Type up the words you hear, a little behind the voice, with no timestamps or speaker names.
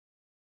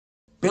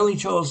Billy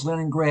Joel's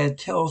Leningrad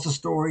tells the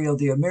story of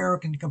the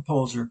American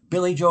composer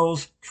Billy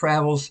Joel's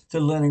travels to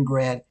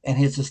Leningrad and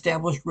his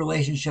established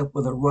relationship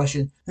with a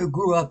Russian who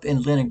grew up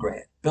in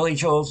Leningrad. Billy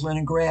Joel's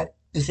Leningrad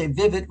is a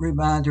vivid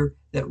reminder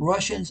that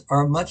Russians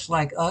are much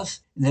like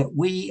us and that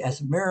we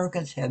as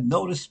Americans have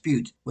no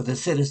dispute with the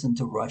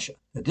citizens of Russia.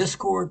 The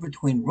discord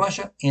between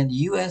Russia and the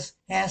U.S.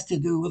 has to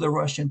do with the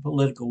Russian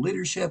political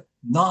leadership,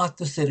 not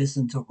the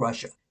citizens of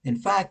Russia. In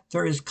fact,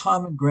 there is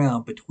common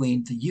ground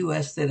between the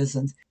U.S.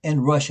 citizens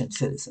and Russian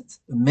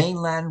citizens. The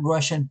mainland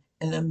Russian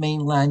and the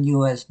mainland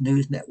U.S.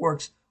 news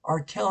networks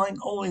are telling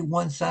only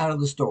one side of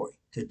the story.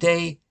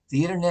 Today,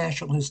 the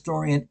international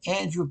historian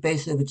Andrew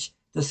Bacevich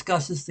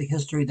discusses the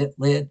history that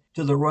led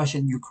to the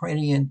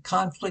Russian-Ukrainian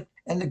conflict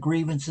and the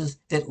grievances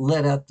that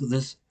led up to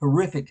this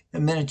horrific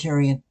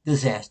humanitarian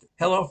disaster.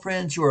 Hello,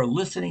 friends. You are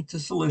listening to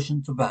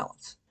Solutions to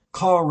Violence.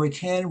 Carl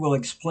Rattan will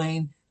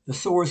explain the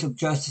Swords of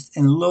Justice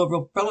and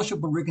Louisville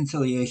Fellowship of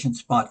Reconciliation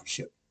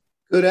sponsorship.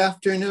 Good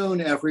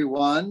afternoon,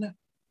 everyone.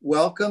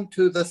 Welcome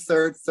to the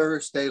third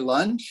Thursday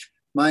lunch.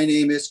 My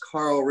name is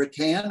Carl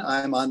Rattan.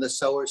 I'm on the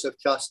Sowers of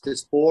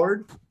Justice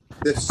board.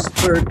 This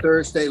third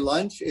Thursday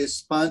lunch is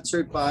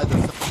sponsored by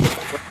the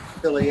Fellowship of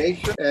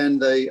Reconciliation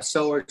and the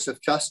Sowers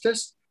of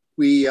Justice.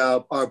 We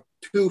are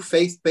two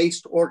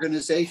faith-based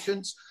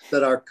organizations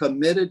that are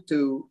committed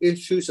to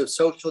issues of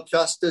social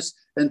justice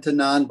and to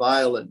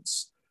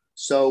nonviolence.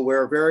 So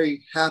we're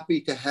very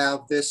happy to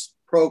have this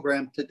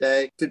program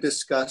today to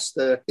discuss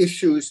the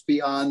issues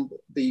beyond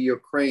the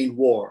Ukraine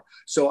war.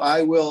 So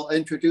I will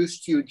introduce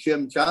to you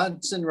Jim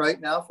Johnson right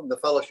now from the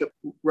Fellowship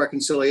of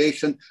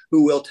Reconciliation,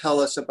 who will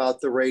tell us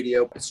about the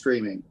radio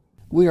streaming.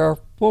 We are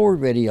Forward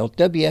Radio,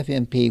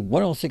 WFMP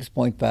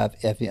 106.5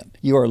 FM.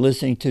 You are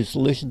listening to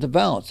Solutions to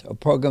Violence, a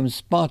program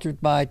sponsored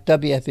by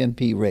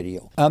WFMP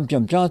Radio. I'm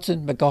Jim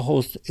Johnson, my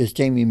co-host is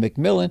Jamie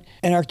McMillan,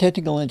 and our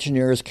technical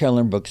engineer is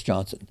Carolyn Brooks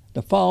Johnson.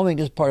 The following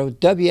is part of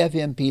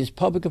WFMP's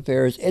Public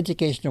Affairs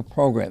educational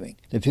programming.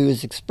 The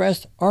views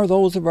expressed are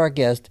those of our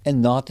guests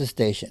and not the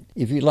station.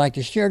 If you'd like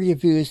to share your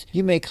views,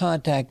 you may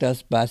contact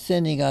us by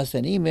sending us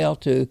an email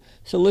to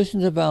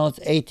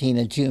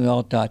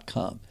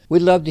solutionsofviolence18@gmail.com.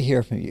 We'd love to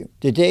hear from you.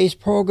 Today's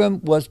program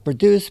was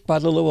produced by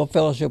the Louisville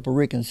Fellowship of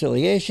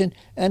Reconciliation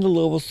and the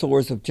Louisville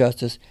Swords of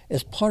Justice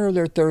as part of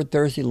their third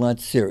Thursday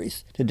lunch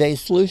series.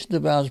 Today's Solutions to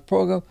Violence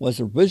program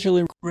was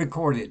originally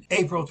recorded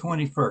April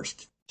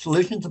 21st.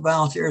 Solutions to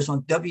Violence airs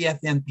on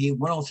WFMP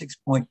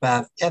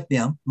 106.5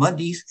 FM,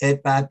 Mondays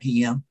at 5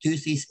 p.m.,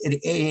 Tuesdays at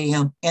 8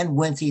 a.m., and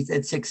Wednesdays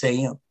at 6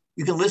 a.m.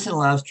 You can listen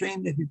live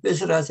stream if you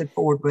visit us at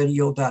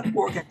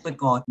forwardradio.org and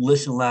click on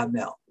Listen Live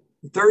Now.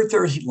 The third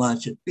Thursday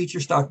lunch that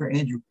features Dr.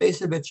 Andrew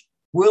Bacevich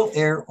will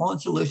air on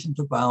Solutions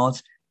to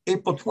Violence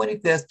April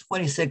 25th,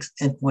 26th,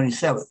 and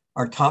 27th.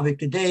 Our topic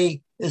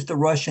today is the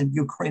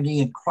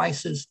Russian-Ukrainian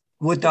crisis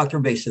with Dr.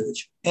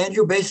 Bacevich.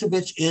 Andrew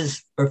Bacevich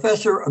is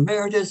Professor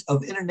Emeritus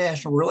of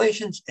International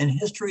Relations and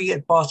History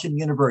at Boston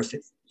University.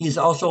 He is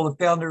also the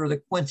founder of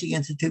the Quincy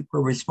Institute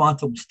for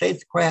Responsible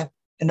Statecraft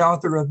and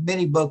author of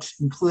many books,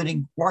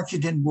 including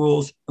Washington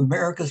Rules,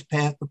 America's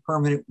Path to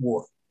Permanent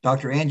War.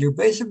 Dr. Andrew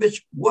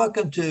Bacevich,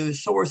 welcome to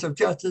Swords of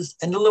Justice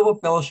and the Louisville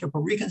Fellowship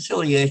of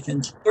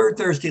Reconciliation's third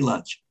Thursday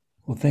lunch.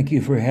 Well, thank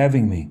you for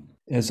having me.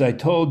 As I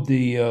told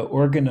the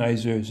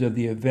organizers of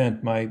the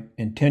event, my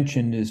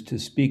intention is to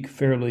speak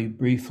fairly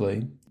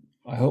briefly.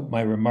 I hope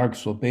my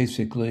remarks will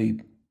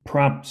basically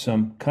prompt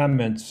some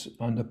comments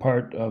on the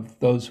part of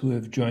those who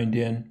have joined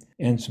in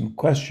and some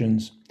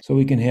questions so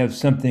we can have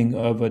something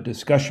of a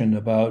discussion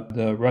about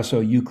the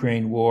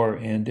Russo-Ukraine war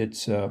and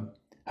its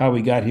how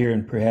we got here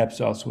and perhaps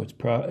also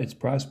its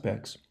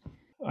prospects.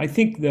 I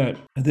think that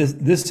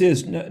this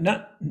is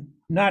not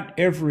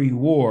every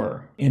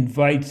war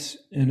invites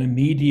an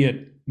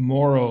immediate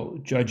moral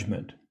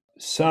judgment.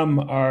 Some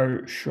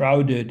are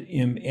shrouded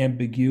in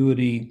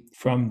ambiguity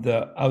from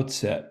the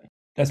outset.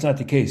 That's not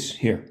the case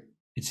here.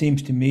 It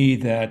seems to me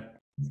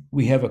that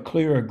we have a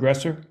clear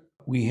aggressor.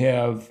 We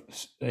have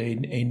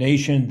a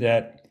nation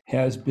that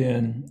has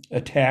been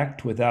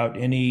attacked without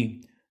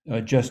any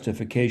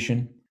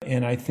justification.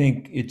 And I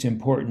think it's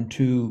important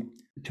to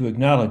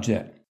acknowledge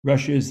that.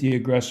 Russia is the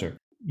aggressor.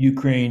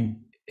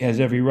 Ukraine has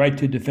every right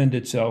to defend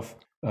itself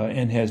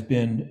and has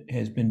been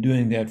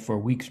doing that for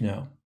weeks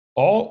now.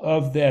 All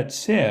of that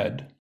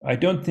said, I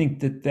don't think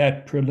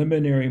that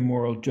preliminary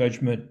moral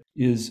judgment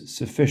is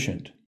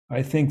sufficient.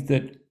 I think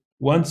that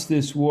once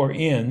this war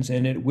ends,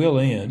 and it will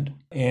end,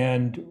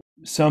 and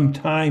some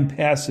time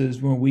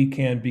passes when we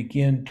can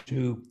begin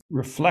to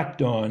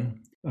reflect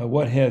on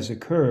what has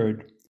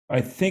occurred,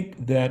 I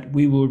think that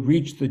we will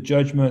reach the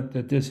judgment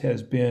that this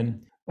has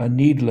been a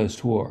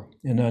needless war,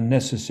 an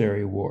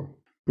unnecessary war,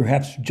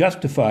 perhaps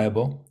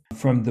justifiable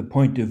from the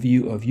point of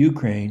view of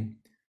Ukraine,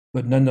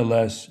 but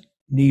nonetheless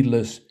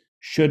needless,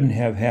 shouldn't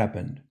have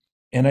happened.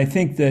 And I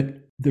think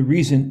that the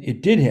reason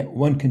it did have,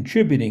 one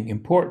contributing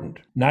important,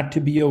 not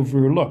to be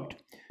overlooked,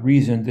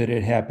 reason that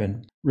it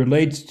happened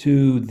relates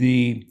to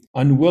the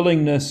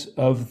unwillingness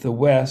of the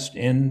West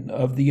and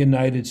of the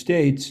United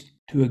States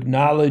to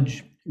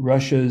acknowledge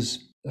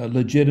Russia's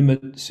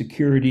legitimate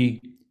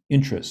security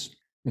interests.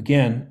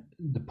 Again,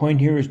 the point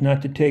here is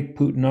not to take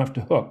Putin off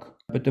the hook,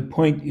 but the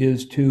point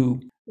is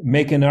to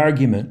make an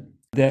argument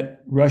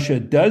that Russia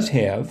does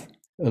have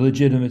a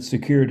legitimate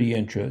security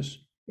interest,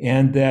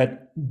 and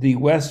that the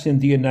West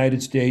and the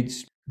United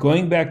States,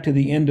 going back to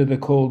the end of the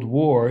Cold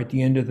War at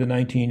the end of the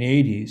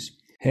 1980s,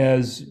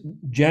 has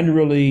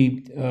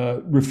generally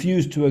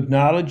refused to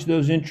acknowledge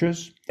those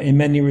interests, in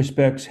many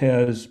respects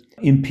has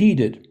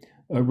impeded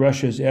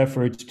Russia's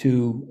efforts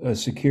to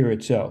secure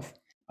itself.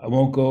 I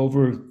won't go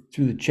over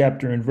through the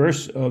chapter and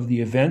verse of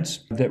the events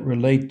that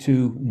relate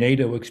to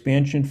NATO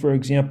expansion, for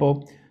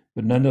example,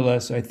 but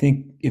nonetheless, I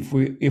think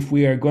if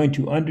we are going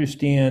to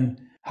understand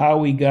how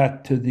we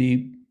got to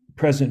the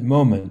present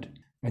moment,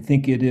 I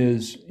think it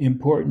is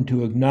important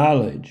to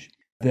acknowledge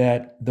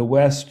that the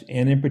West,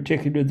 and in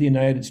particular the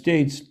United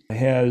States,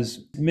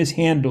 has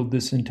mishandled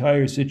this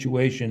entire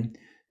situation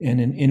and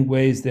in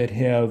ways that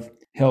have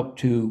helped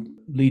to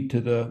lead to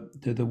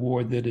the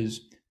war that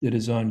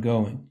is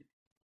ongoing.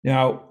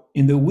 Now,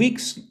 in the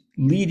weeks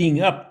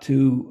leading up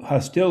to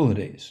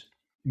hostilities,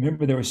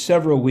 remember there were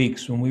several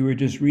weeks when we were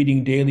just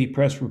reading daily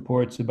press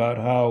reports about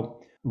how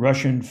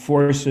Russian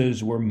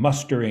forces were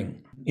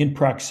mustering in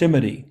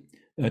proximity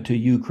to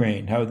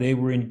Ukraine, how they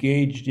were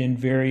engaged in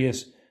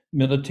various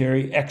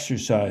military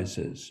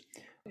exercises.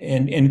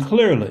 And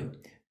clearly,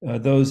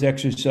 those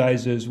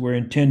exercises were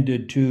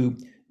intended to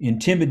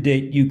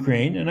intimidate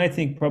Ukraine, and I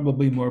think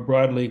probably more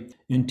broadly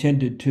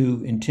intended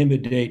to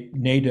intimidate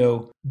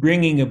NATO,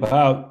 bringing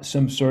about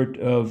some sort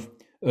of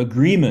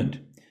agreement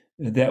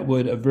that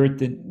would avert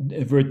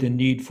the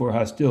need for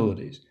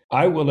hostilities.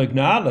 I will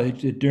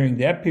acknowledge that during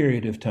that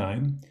period of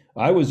time,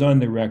 I was on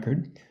the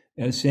record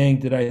as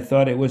saying that I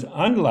thought it was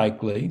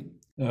unlikely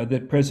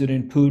that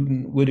President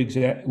Putin would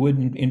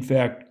in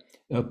fact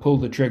pull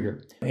the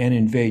trigger and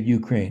invade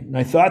Ukraine. And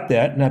I thought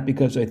that not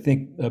because I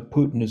think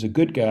Putin is a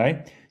good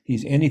guy.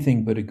 He's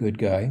anything but a good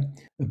guy.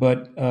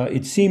 But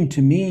it seemed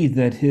to me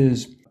that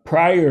his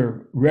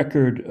prior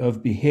record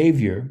of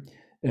behavior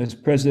as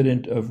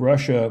president of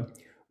Russia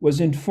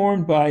was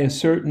informed by a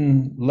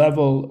certain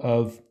level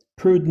of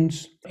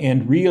prudence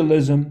and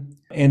realism.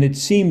 And it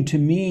seemed to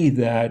me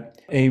that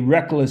a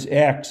reckless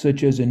act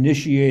such as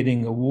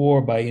initiating a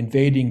war by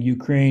invading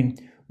Ukraine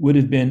would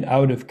have been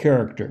out of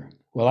character.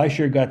 Well, I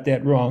sure got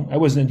that wrong. I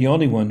wasn't the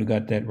only one who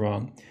got that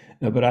wrong,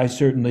 but I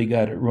certainly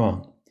got it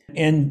wrong.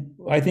 And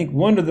I think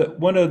one of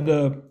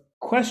the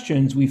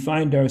questions we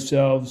find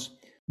ourselves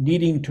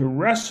needing to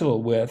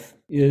wrestle with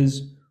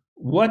is,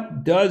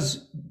 what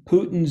does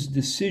Putin's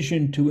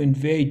decision to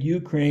invade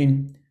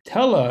Ukraine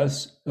tell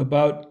us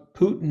about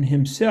Putin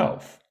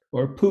himself,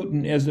 or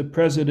Putin as the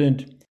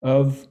president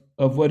of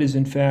what is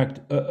in fact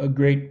a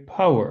great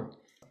power?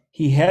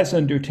 He has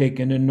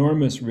undertaken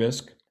enormous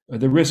risk.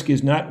 The risk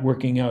is not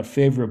working out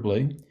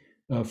favorably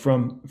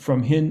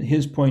from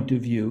his point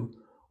of view.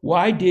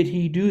 Why did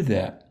he do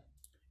that?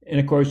 And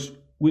of course,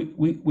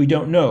 we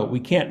don't know. We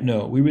can't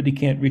know. We really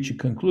can't reach a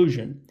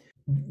conclusion.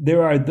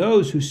 There are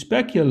those who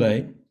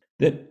speculate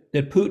that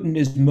Putin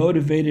is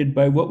motivated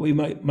by what we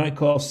might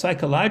call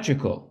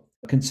psychological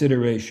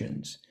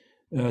considerations.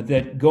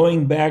 That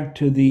going back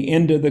to the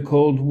end of the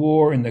Cold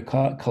War and the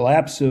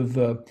collapse of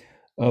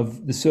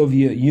the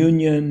Soviet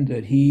Union,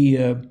 that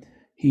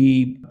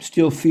he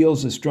still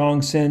feels a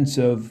strong sense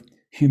of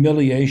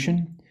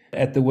humiliation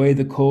at the way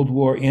the Cold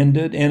War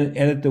ended and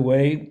at the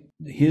way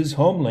his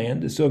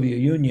homeland, the Soviet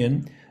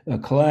Union,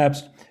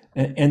 collapsed,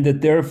 and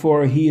that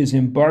therefore he has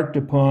embarked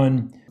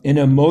upon an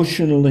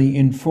emotionally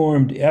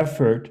informed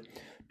effort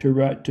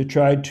to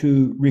try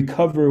to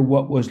recover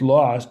what was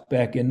lost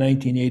back in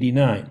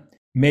 1989.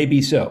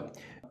 Maybe so.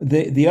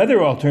 The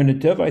other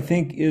alternative, I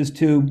think, is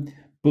to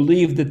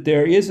believe that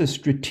there is a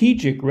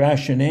strategic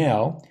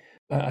rationale.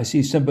 I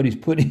see somebody's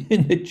putting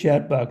in the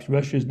chat box,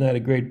 Russia's not a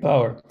great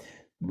power.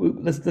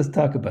 Let's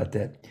talk about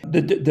that.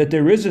 That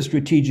there is a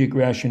strategic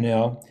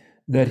rationale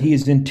that he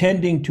is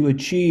intending to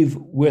achieve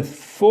with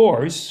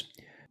force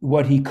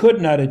what he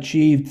could not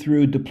achieve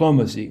through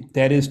diplomacy.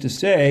 That is to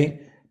say,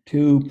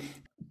 to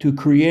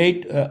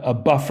create a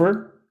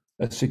buffer,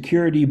 a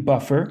security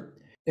buffer,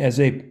 as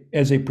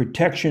a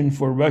protection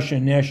for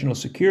Russian national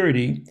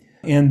security,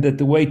 and that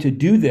the way to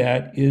do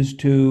that is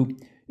to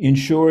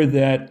ensure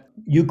that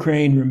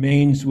Ukraine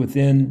remains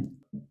within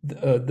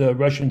the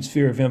Russian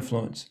sphere of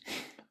influence.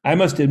 I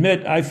must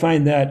admit, I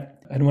find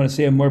that, I don't want to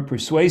say a more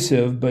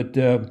persuasive, but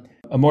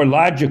a more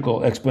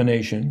logical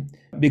explanation,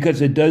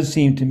 because it does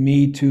seem to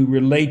me to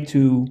relate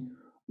to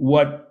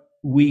what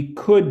we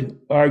could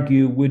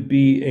argue would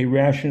be a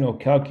rational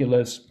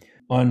calculus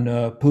on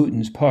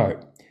Putin's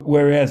part.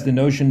 Whereas the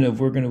notion of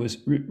we're going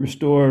to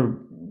restore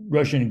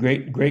Russian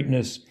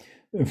greatness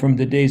from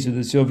the days of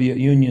the Soviet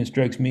Union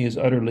strikes me as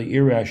utterly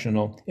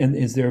irrational and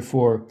is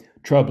therefore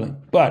troubling.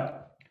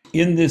 But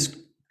in this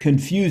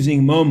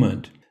confusing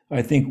moment,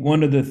 I think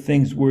one of the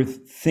things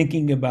worth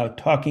thinking about,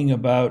 talking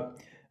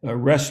about,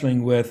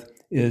 wrestling with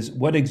is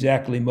what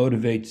exactly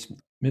motivates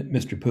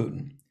Mr.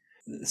 Putin.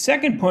 The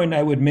second point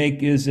I would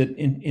make is that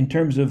in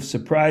terms of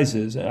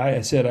surprises,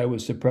 I said I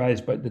was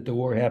surprised that the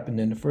war happened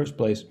in the first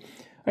place.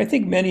 I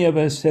think many of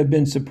us have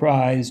been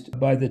surprised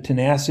by the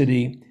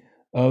tenacity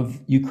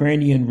of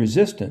Ukrainian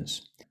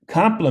resistance,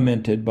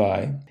 complemented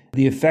by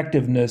the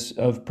effectiveness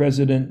of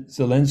President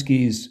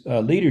Zelensky's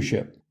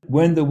leadership.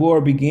 When the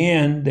war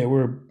began, there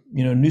were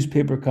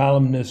newspaper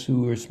columnists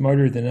who were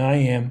smarter than I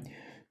am,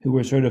 who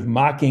were sort of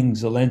mocking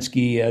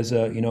Zelensky as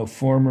a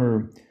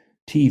former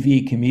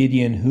TV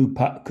comedian who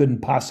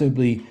couldn't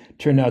possibly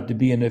turn out to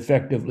be an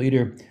effective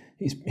leader.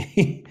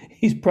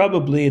 He's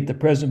probably at the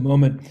present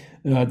moment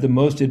the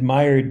most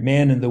admired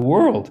man in the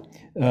world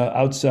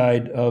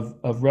outside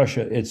of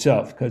Russia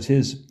itself, because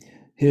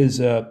his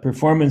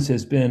performance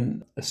has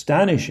been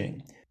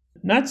astonishing,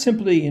 not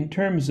simply in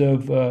terms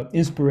of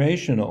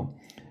inspirational,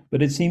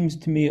 but it seems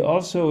to me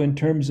also in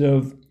terms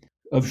of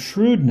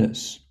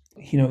shrewdness.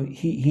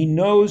 He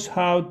knows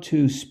how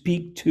to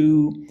speak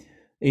to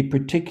a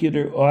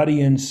particular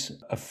audience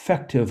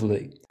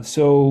effectively.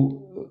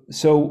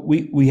 So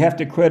we have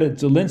to credit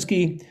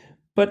Zelensky,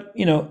 but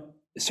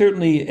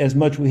certainly as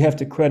much we have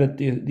to credit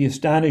the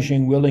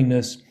astonishing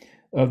willingness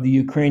of the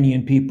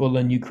Ukrainian people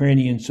and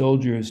Ukrainian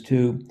soldiers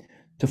to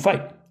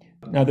fight.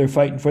 Now they're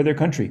fighting for their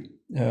country.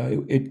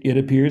 It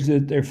appears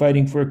that they're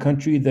fighting for a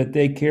country that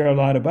they care a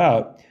lot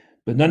about.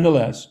 But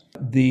nonetheless,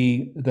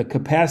 the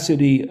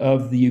capacity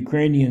of the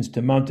Ukrainians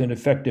to mount an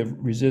effective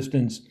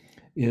resistance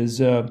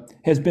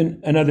has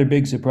been another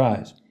big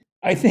surprise.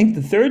 I think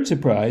the third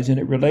surprise, and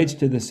it relates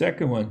to the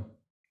second one,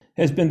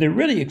 has been the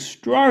really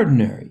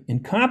extraordinary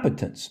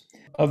incompetence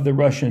of the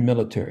Russian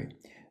military,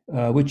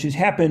 which has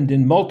happened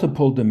in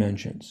multiple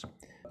dimensions.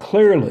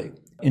 Clearly,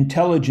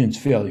 intelligence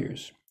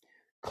failures.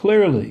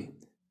 Clearly,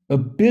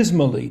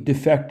 abysmally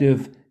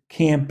defective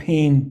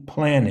campaign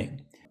planning.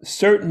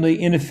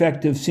 Certainly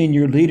ineffective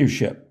senior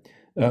leadership,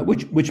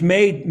 which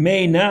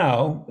may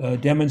now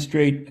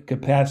demonstrate a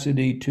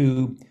capacity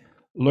to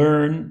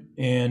learn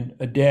and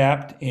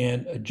adapt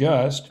and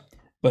adjust,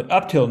 but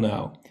up till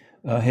now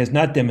has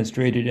not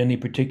demonstrated any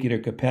particular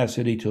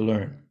capacity to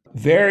learn.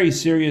 Very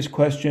serious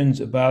questions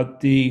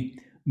about the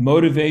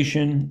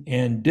motivation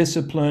and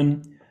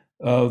discipline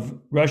of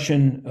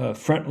Russian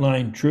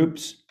frontline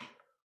troops.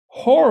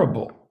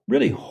 Horrible,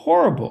 really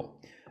horrible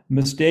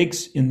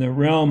mistakes in the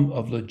realm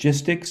of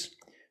logistics,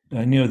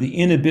 the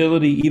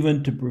inability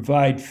even to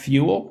provide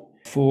fuel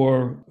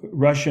for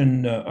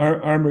Russian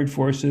armored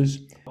forces,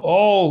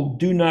 all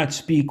do not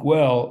speak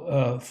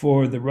well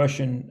for the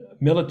Russian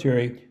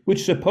military,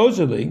 which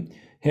supposedly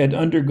had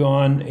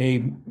undergone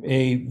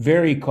a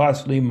very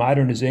costly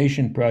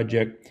modernization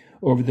project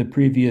over the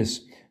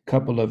previous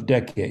couple of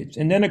decades.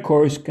 And then, of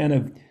course, kind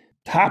of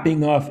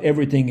topping off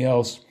everything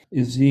else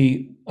is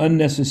the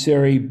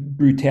unnecessary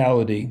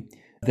brutality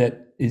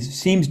that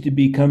seems to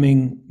be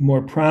becoming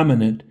more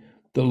prominent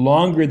the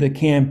longer the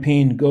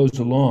campaign goes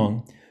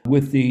along,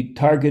 with the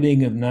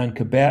targeting of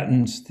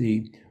non-combatants,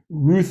 the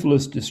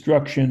ruthless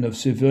destruction of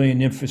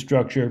civilian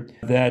infrastructure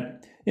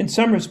that in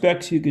some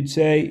respects you could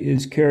say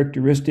is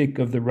characteristic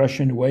of the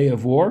Russian way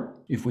of war,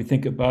 if we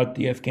think about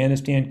the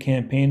Afghanistan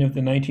campaign of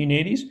the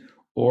 1980s,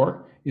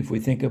 or if we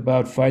think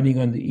about fighting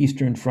on the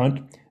Eastern Front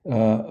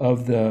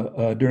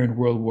during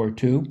World War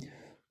II.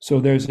 So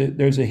there's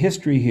a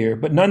history here,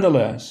 but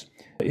nonetheless,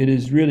 it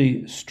is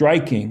really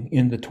striking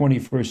in the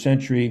 21st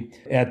century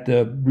at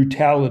the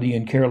brutality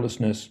and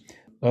carelessness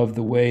of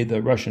the way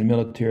the Russian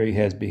military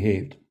has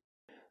behaved.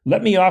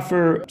 Let me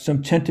offer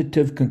some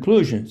tentative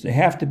conclusions. They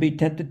have to be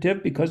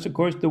tentative because, of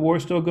course, the war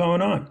is still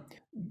going on.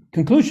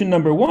 Conclusion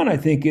number one, I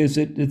think, is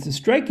that the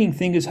striking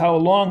thing is how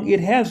long it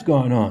has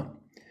gone on.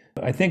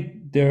 I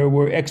think there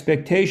were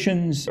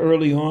expectations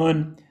early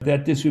on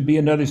that this would be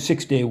another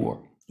 6-day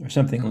war or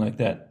something like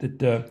that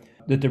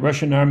the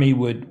Russian army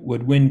would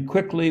win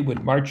quickly,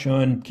 would march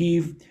on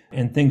Kyiv,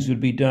 and things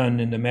would be done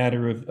in a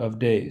matter of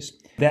days.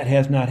 That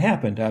has not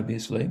happened,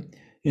 obviously.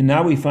 And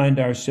now we find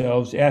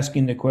ourselves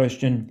asking the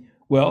question,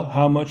 well,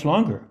 how much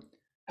longer?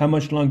 How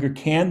much longer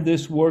can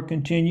this war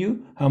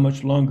continue? How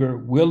much longer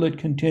will it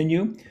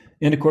continue?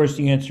 And of course,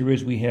 the answer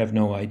is we have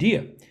no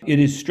idea. It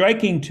is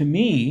striking to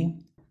me,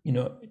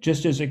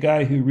 just as a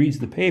guy who reads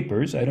the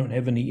papers, I don't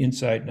have any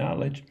inside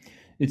knowledge.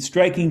 It's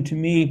striking to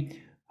me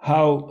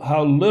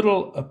how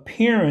little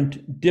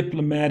apparent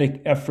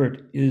diplomatic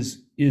effort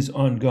is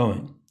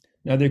ongoing.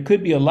 Now, there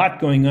could be a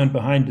lot going on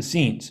behind the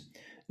scenes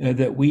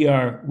that we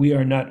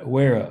are not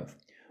aware of.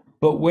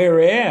 But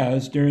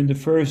whereas during the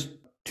first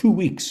 2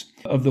 weeks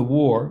of the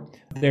war,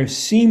 there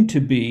seemed to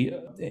be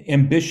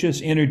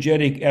ambitious,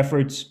 energetic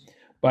efforts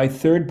by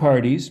third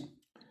parties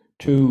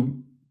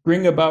to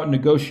bring about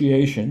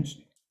negotiations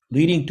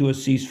leading to a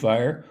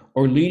ceasefire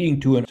or leading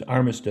to an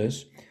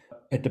armistice,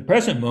 at the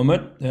present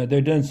moment,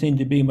 there doesn't seem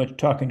to be much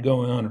talking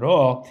going on at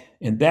all,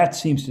 and that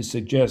seems to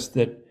suggest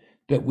that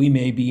we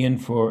may be in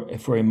for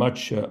a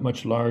much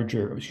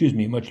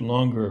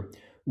longer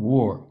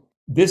war.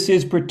 This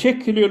is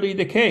particularly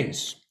the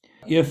case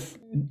if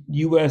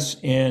U.S.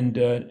 and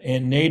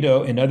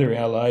NATO and other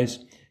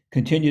allies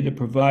continue to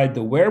provide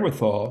the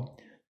wherewithal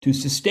to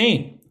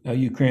sustain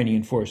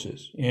Ukrainian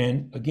forces.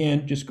 And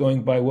again, just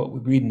going by what we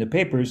read in the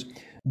papers,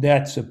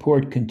 that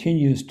support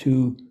continues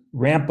to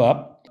ramp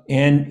up.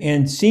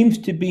 and seems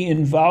to be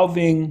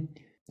involving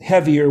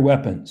heavier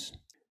weapons,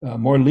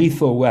 more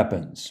lethal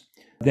weapons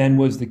than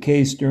was the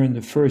case during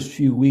the first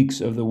few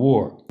weeks of the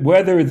war.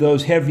 Whether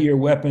those heavier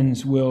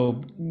weapons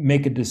will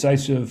make a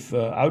decisive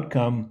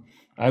outcome,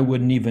 I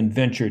wouldn't even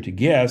venture to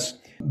guess,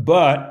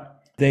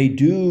 but they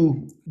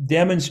do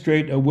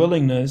demonstrate a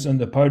willingness on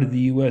the part of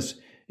the U.S.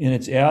 and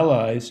its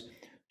allies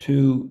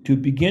to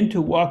begin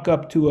to walk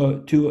up to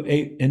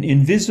an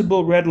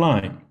invisible red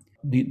line,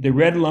 the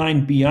red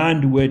line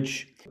beyond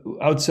which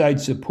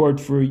outside support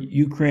for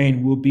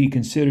Ukraine will be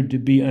considered to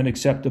be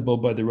unacceptable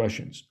by the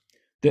Russians.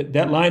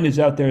 That line is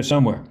out there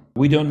somewhere.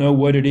 We don't know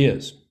what it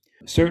is.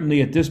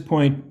 Certainly at this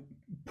point,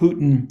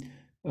 Putin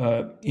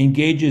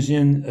engages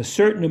in a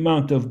certain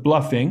amount of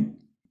bluffing.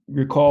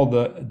 Recall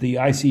the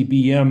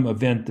ICBM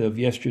event of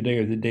yesterday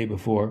or the day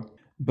before.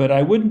 But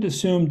I wouldn't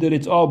assume that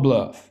it's all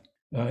bluff.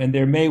 And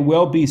there may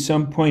well be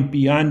some point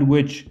beyond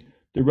which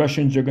the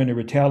Russians are going to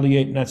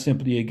retaliate, not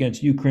simply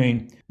against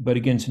Ukraine, but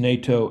against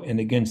NATO and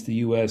against the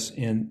U.S.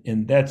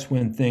 And that's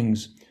when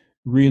things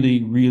really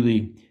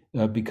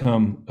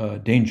become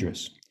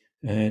dangerous.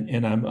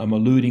 And I'm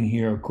alluding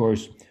here, of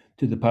course,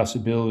 to the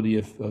possibility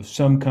of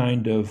some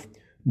kind of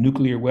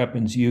nuclear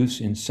weapons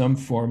use in some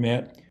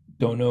format.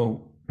 Don't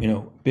know,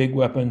 big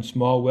weapon,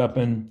 small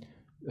weapon,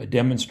 a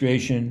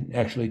demonstration,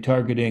 actually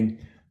targeting.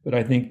 But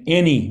I think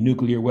any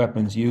nuclear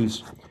weapons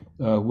use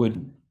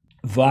would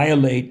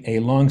violate a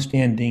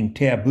longstanding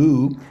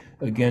taboo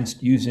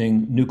against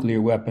using nuclear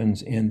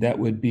weapons, and that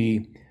would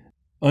be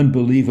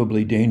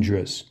unbelievably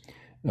dangerous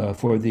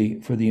for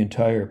the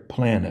entire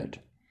planet.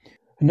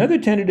 Another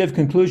tentative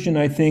conclusion,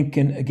 I think,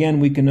 and again,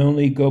 we can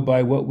only go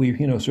by what we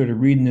sort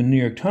of read in the New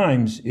York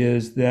Times,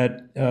 is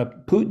that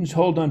Putin's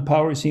hold on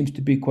power seems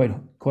to be quite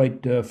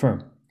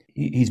firm.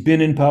 He's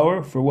been in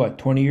power for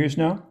 20 years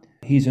now?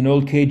 He's an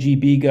old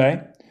KGB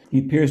guy. He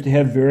appears to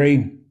have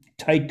very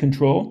tight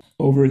control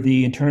over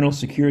the internal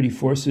security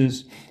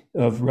forces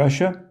of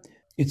Russia.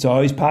 It's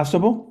always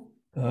possible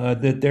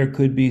that there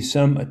could be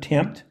some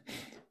attempt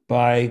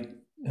by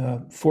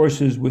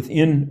forces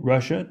within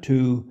Russia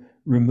to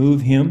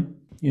remove him.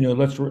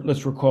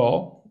 Let's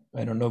recall,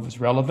 I don't know if it's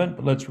relevant,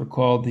 but let's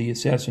recall the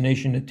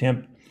assassination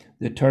attempt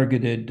that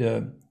targeted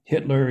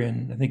Hitler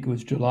in, I think it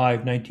was July of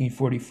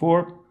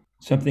 1944.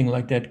 Something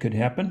like that could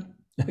happen.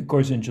 Of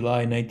course, in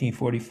July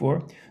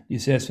 1944, the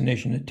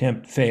assassination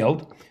attempt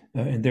failed,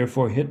 and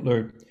therefore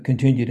Hitler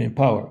continued in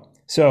power.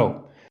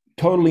 So,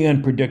 totally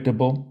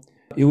unpredictable.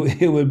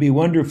 It would be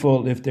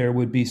wonderful if there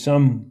would be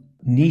some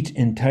neat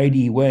and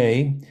tidy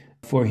way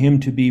for him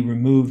to be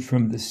removed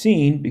from the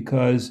scene,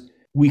 because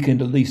we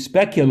can at least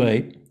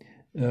speculate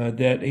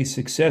that a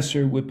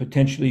successor would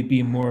potentially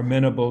be more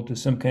amenable to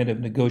some kind of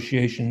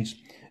negotiations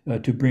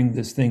to bring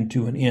this thing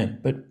to an end.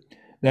 But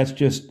that's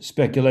just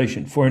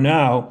speculation. For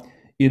now,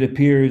 it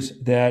appears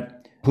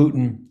that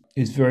Putin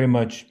is very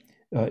much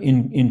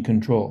in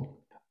control.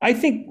 I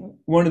think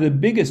one of the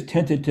biggest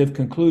tentative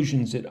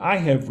conclusions that I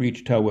have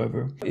reached,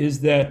 however,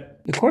 is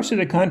that the course of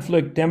the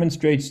conflict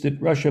demonstrates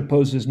that Russia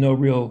poses no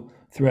real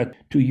threat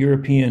to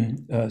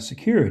European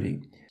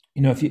security.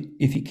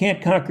 If you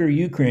can't conquer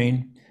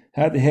Ukraine,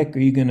 how the heck are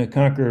you going to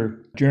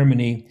conquer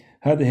Germany?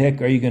 How the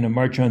heck are you going to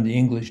march on the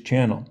English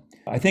Channel?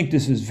 I think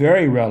this is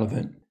very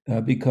relevant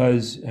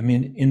because,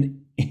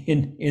 in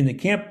the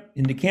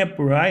camp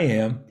where I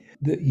am,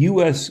 the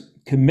U.S.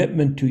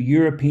 commitment to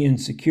European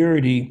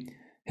security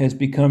has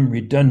become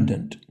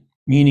redundant,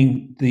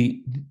 meaning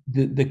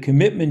the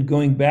commitment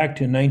going back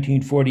to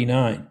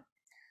 1949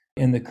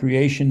 and the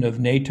creation of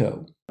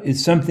NATO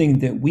is something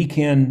that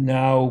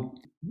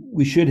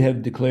we should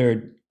have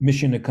declared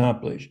mission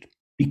accomplished,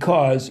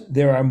 because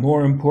there are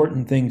more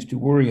important things to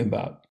worry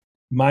about.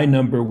 My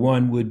number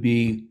one would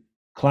be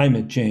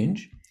climate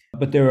change,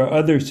 but there are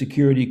other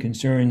security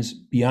concerns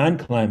beyond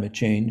climate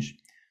change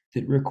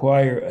that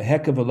require a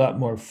heck of a lot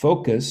more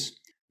focus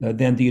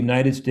than the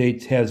United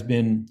States has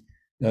been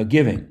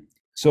giving.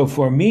 So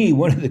for me,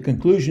 one of the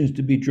conclusions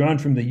to be drawn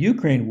from the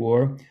Ukraine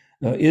war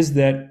is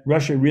that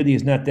Russia really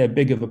is not that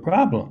big of a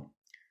problem.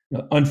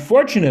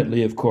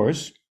 Unfortunately, of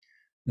course,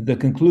 the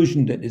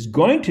conclusion that is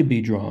going to be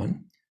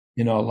drawn,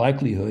 in all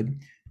likelihood,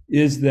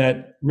 is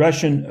that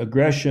Russian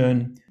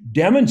aggression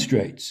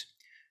demonstrates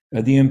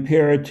the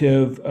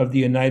imperative of the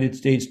United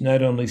States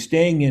not only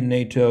staying in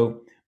NATO,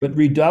 but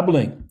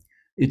redoubling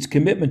its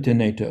commitment to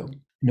NATO.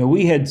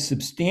 We had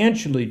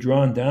substantially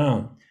drawn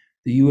down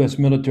the U.S.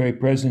 military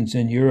presence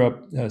in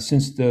Europe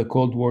since the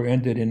Cold War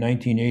ended in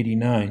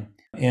 1989.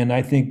 And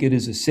I think it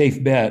is a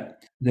safe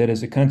bet that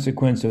as a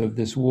consequence of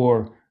this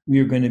war, we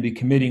are going to be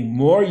committing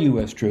more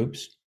U.S.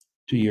 troops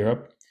to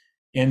Europe,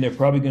 and they're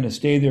probably going to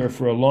stay there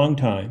for a long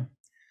time.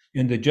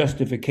 And the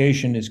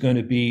justification is going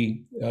to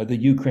be the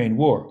Ukraine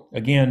war.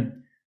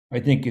 Again, I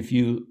think if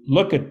you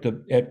look at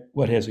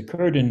what has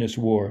occurred in this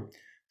war,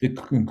 the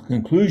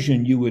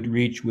conclusion you would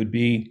reach would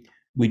be,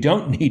 we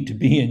don't need to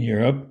be in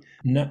Europe.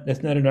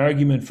 That's not an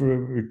argument for a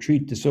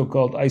retreat to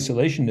so-called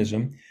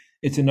isolationism.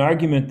 It's an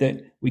argument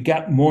that we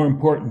got more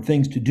important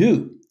things to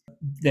do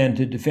than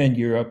to defend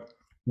Europe.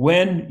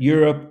 when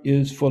Europe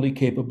is fully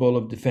capable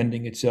of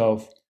defending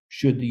itself,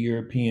 should the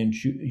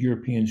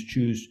Europeans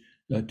choose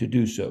to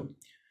do so.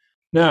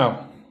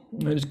 Now,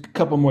 there's a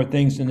couple more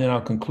things and then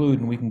I'll conclude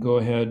and we can go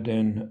ahead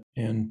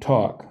and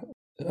talk.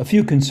 A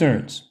few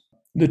concerns.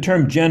 The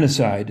term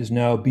genocide is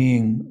now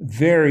being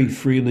very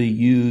freely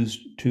used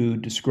to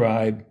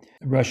describe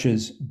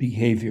Russia's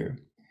behavior.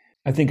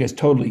 I think it's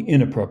totally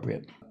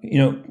inappropriate.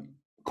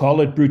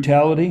 Call it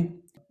brutality,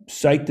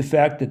 cite the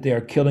fact that they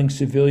are killing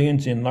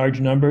civilians in large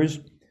numbers,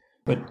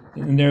 but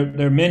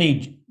there are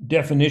many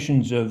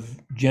definitions of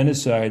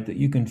genocide that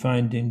you can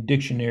find in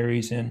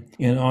dictionaries and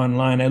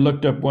online. I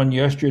looked up one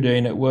yesterday,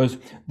 and it was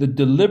the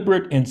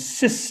deliberate and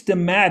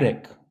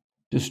systematic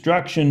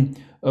destruction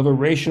of a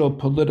racial,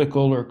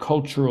 political, or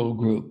cultural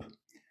group.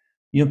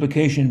 The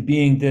implication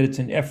being that it's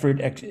an effort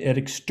at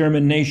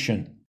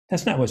extermination.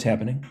 That's not what's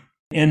happening.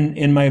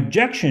 And my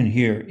objection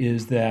here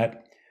is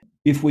that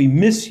if we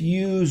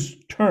misuse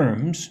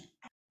terms,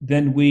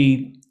 then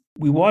we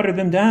water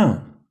them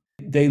down.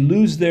 They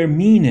lose their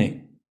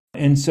meaning.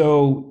 And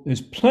so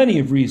there's plenty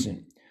of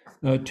reason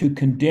to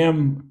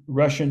condemn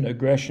Russian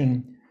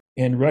aggression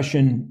and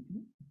Russian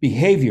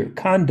behavior,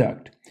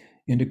 conduct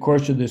in the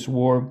course of this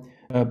war.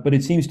 But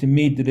it seems to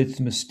me that it's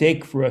a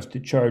mistake for us to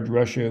charge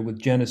Russia with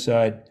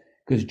genocide,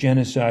 because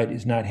genocide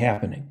is not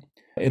happening,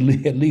 at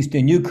least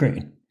in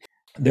Ukraine.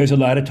 There's a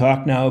lot of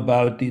talk now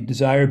about the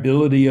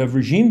desirability of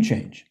regime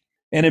change.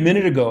 And a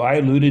minute ago, I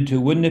alluded to,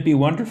 wouldn't it be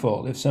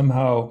wonderful if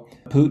somehow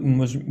Putin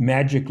was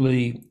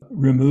magically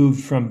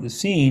removed from the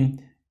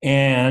scene,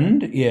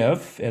 and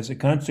if, as a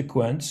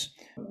consequence,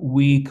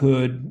 we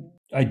could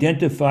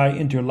identify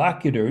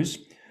interlocutors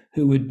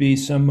who would be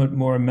somewhat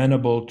more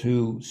amenable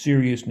to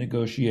serious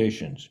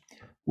negotiations.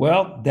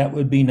 Well, that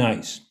would be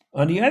nice.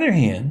 On the other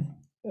hand,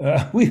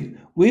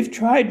 we've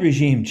tried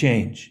regime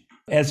change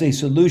as a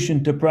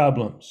solution to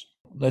problems.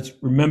 Let's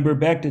remember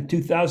back to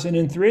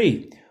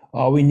 2003.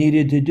 All we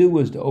needed to do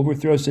was to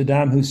overthrow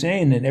Saddam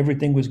Hussein, and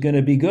everything was going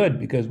to be good,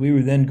 because we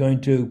were then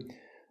going to,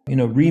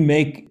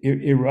 remake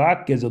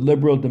Iraq as a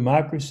liberal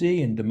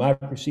democracy, and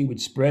democracy would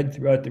spread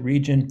throughout the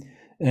region,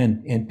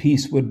 and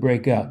peace would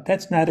break out.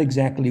 That's not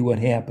exactly what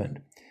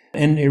happened.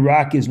 And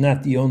Iraq is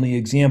not the only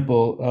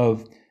example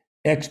of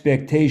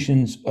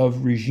expectations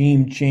of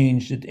regime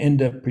change that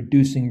end up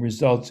producing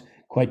results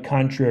quite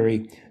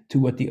contrary to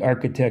what the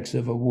architects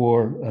of a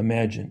war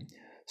imagine.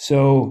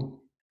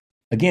 So,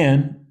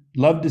 again,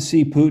 love to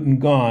see Putin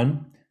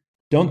gone.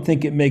 Don't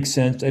think it makes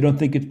sense. I don't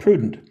think it's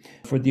prudent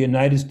for the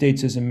United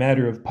States, as a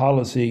matter of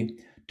policy,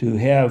 to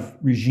have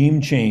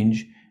regime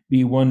change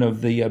be one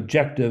of the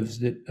objectives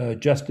that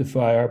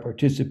justify our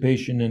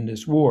participation in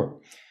this war.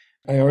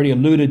 I already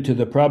alluded to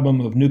the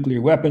problem of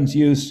nuclear weapons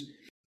use.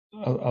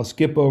 I'll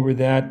skip over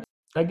that.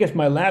 I guess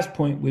my last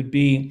point would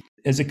be,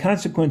 as a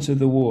consequence of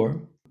the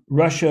war,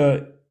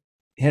 Russia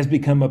has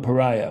become a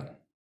pariah.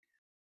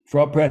 For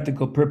all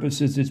practical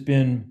purposes, it's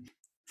been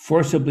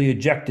forcibly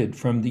ejected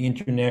from the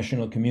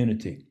international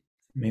community.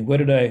 I mean, what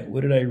did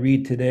I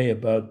read today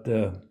about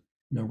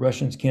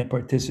Russians can't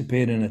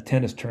participate in a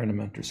tennis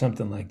tournament or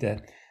something like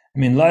that? I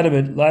mean, a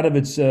lot of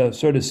it's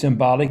sort of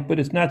symbolic, but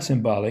it's not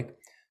symbolic.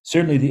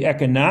 Certainly, the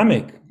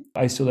economic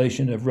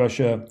isolation of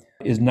Russia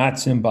is not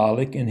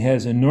symbolic and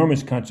has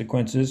enormous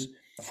consequences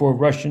for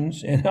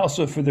Russians and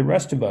also for the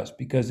rest of us,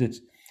 because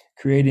it's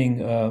creating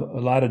a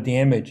lot of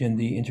damage in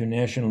the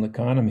international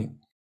economy.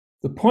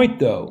 The point,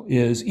 though,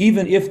 is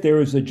even if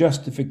there is a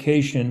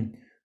justification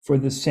for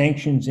the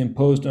sanctions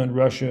imposed on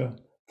Russia,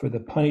 for the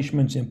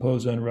punishments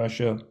imposed on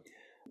Russia,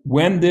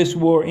 when this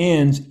war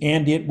ends,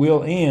 and it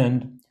will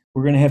end,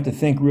 we're going to have to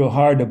think real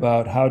hard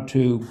about how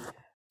to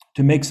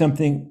make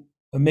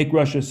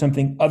Russia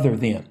something other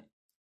than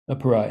a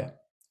pariah,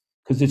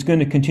 because it's going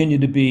to continue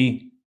to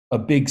be a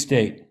big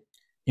state,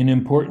 an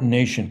important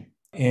nation,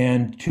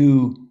 and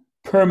to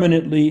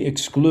permanently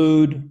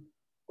exclude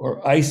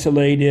or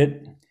isolate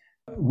it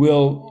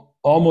will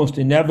almost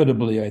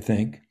inevitably, I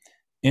think,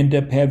 end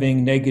up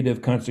having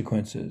negative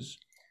consequences.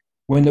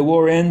 When the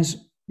war ends,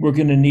 we're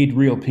going to need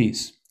real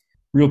peace.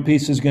 Real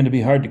peace is going to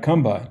be hard to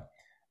come by,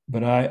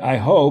 but I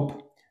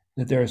hope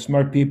that there are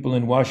smart people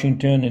in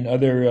Washington and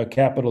other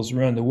capitals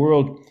around the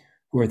world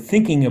who are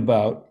thinking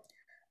about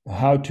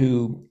how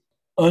to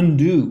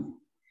undo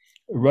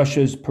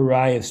Russia's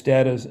pariah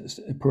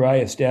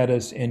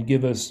status and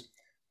give us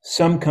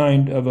some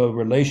kind of a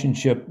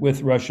relationship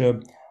with Russia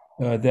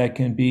that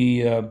can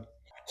be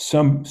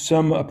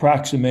some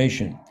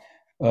approximation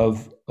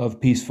of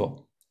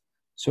peaceful.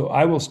 So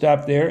I will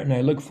stop there, and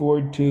I look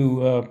forward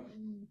to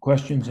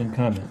questions and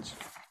comments.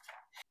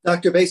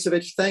 Dr.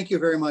 Bacevich, thank you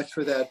very much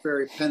for that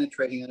very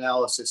penetrating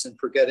analysis and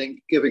for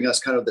giving us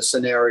kind of the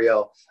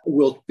scenario.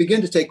 We'll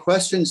begin to take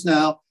questions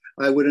now.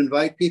 I would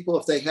invite people,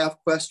 if they have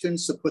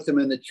questions, to put them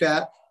in the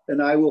chat,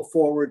 and I will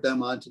forward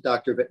them on to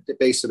Dr.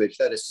 Bacevich.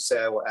 That is to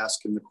say, I will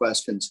ask him the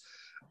questions.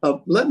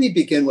 Let me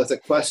begin with a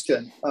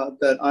question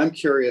that I'm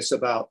curious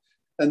about,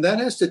 and that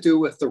has to do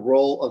with the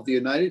role of the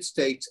United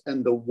States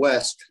and the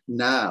West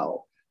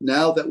now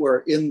that we're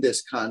in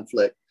this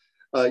conflict.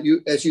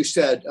 As you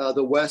said,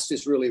 the West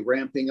is really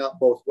ramping up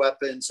both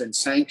weapons and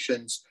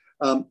sanctions.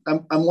 I'm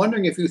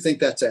wondering if you think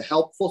that's a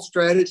helpful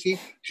strategy.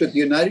 Should the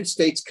United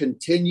States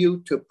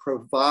continue to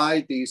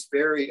provide these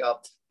very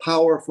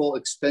powerful,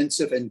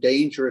 expensive, and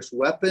dangerous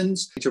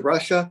weapons to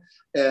Russia?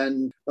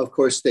 And of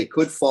course, they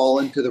could fall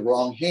into the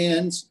wrong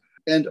hands.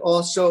 And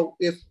also,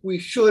 if we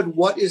should,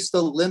 what is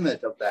the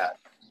limit of that?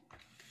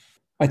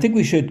 I think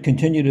we should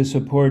continue to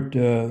support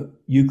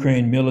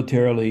Ukraine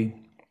militarily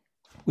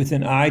with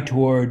an eye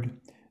toward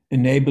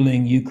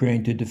enabling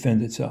Ukraine to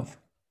defend itself.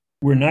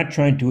 We're not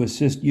trying to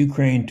assist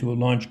Ukraine to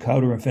launch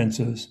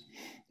counteroffensives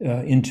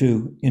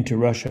into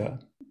Russia.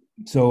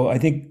 So I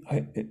think,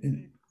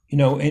 and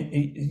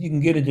you can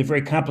get into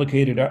very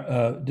complicated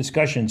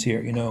discussions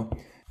here.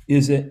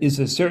 Is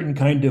a certain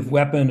kind of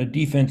weapon a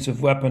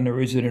defensive weapon,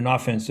 or is it an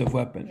offensive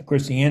weapon? Of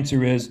course, the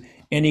answer is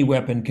any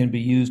weapon can be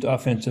used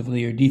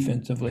offensively or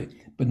defensively.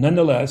 But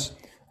nonetheless,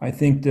 I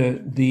think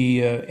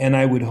and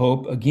I would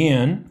hope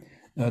again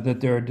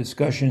that there are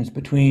discussions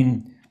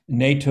between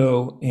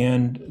NATO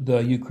and the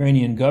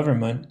Ukrainian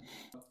government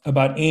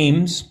about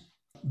aims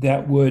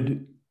that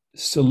would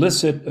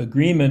solicit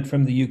agreement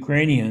from the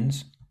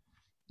Ukrainians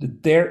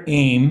that their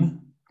aim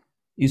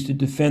is to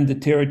defend the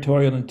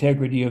territorial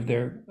integrity of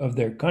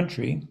their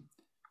country,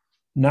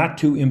 not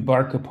to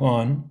embark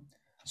upon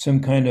some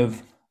kind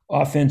of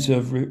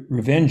offensive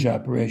revenge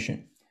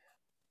operation.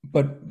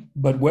 But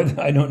whether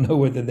I don't know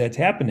whether that's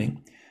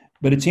happening,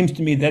 but it seems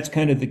to me that's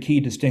kind of the key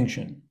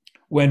distinction.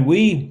 When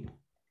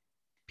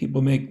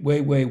people make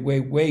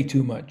way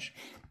too much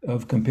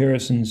of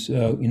comparisons,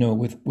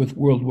 with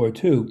World War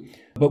II.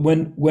 But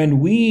when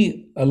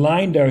we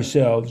aligned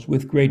ourselves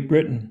with Great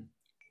Britain,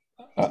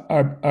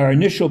 our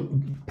initial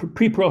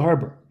pre-Pearl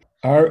Harbor,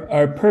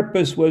 our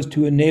purpose was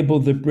to enable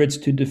the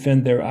Brits to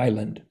defend their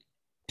island,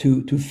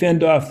 to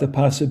fend off the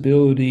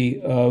possibility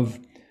of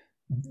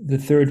the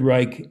Third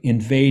Reich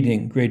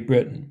invading Great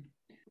Britain.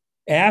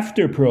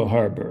 After Pearl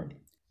Harbor,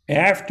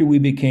 after we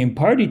became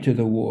party to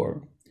the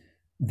war,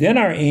 then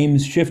our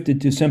aims shifted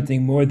to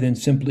something more than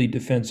simply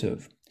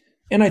defensive.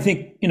 And I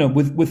think,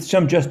 with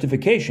some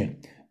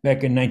justification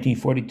back in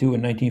 1942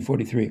 and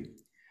 1943.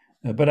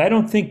 But I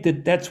don't think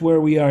that that's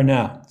where we are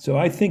now. So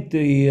I think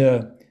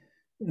to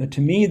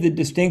me, the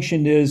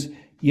distinction is,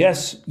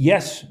 yes,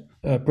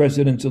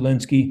 President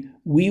Zelensky,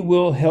 we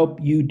will help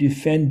you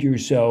defend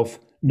yourself.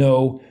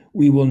 No,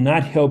 we will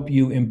not help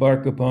you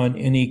embark upon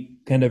any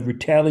kind of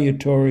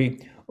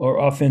retaliatory or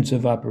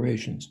offensive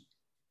operations.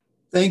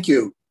 Thank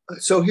you.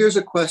 So here's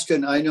a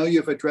question. I know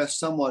you've addressed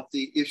somewhat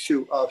the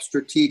issue of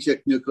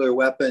strategic nuclear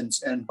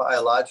weapons and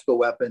biological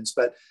weapons,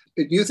 but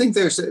do you think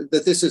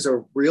that this is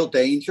a real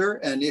danger?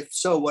 And if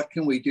so, what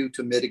can we do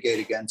to mitigate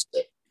against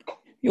it?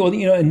 Well,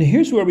 and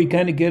here's where we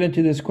kind of get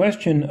into this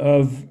question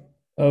of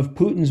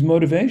Putin's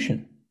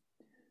motivation.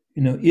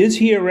 Is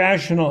he a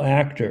rational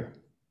actor,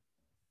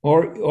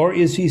 or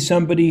is he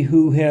somebody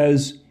who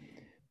has,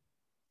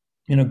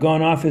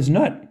 gone off his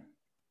nut?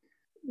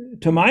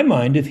 To my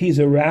mind, if he's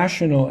a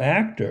rational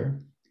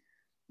actor,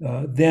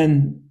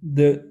 then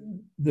the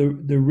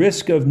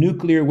risk of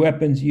nuclear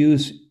weapons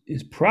use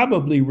is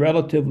probably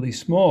relatively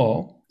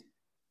small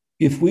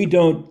if we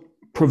don't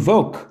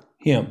provoke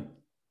him.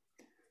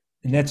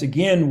 And that's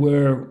again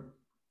where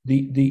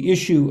the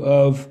issue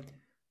of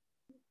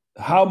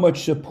how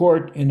much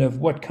support and of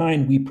what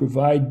kind we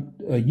provide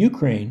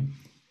Ukraine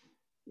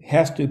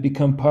has to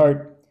become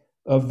part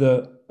of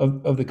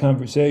the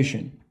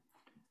conversation.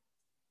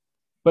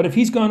 But if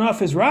he's gone off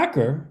his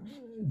rocker,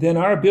 then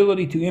our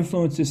ability to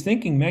influence his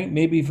thinking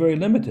may be very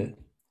limited.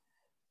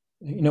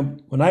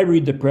 When I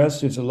read the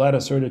press, there's a lot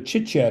of sort of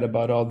chit-chat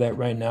about all that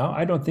right now.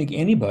 I don't think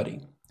anybody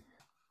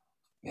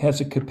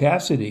has a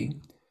capacity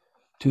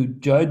to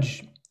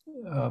judge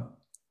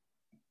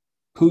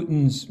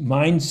Putin's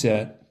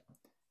mindset,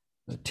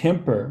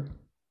 temper,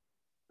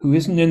 who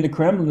isn't in the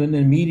Kremlin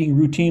and meeting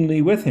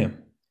routinely with him.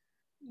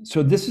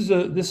 So this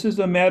is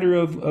a matter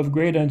of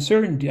great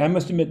uncertainty. I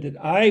must admit that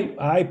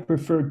I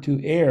prefer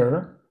to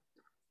err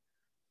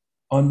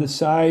on the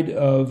side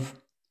of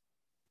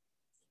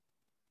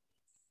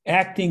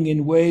acting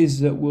in ways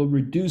that will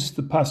reduce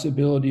the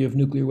possibility of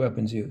nuclear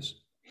weapons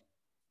use.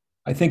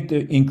 I think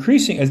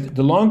the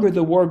longer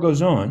the war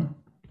goes on,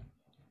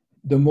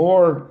 the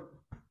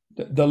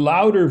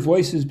louder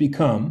voices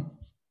become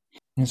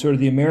in sort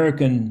of the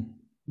American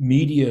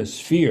media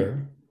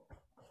sphere,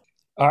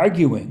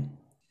 arguing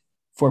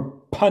for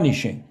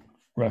punishing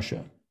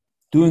Russia,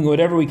 doing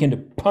whatever we can to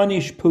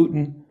punish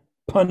Putin,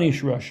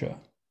 punish Russia.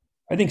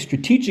 I think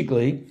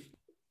strategically,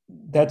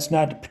 that's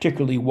not a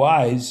particularly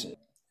wise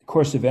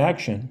course of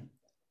action.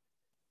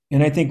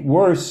 And I think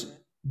worse,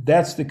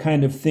 that's the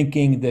kind of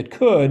thinking that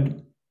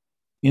could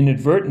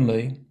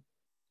inadvertently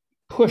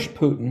push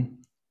Putin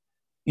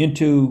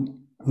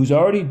who's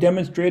already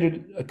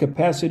demonstrated a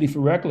capacity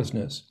for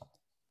recklessness,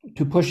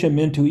 to push him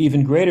into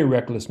even greater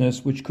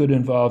recklessness, which could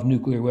involve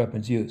nuclear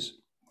weapons use.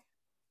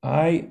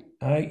 That's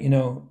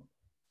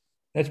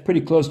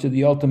pretty close to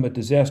the ultimate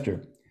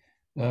disaster.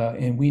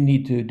 And we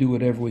need to do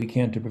whatever we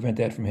can to prevent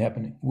that from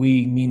happening.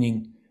 We,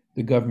 meaning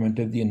the government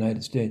of the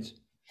United States.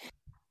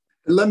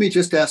 Let me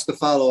just ask a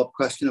follow-up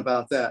question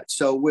about that.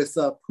 So with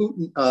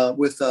Putin,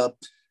 with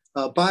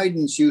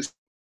Biden's use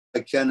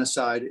of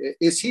genocide,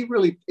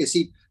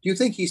 do you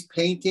think he's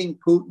painting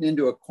Putin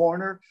into a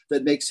corner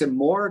that makes him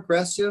more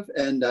aggressive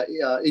and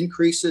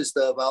increases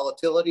the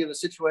volatility of the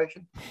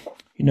situation?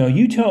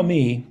 You tell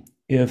me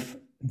if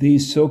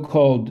these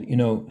so-called,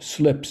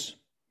 slips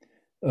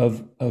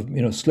of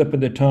slip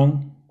of the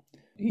tongue,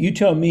 you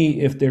tell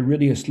me if they're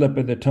really a slip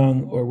of the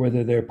tongue or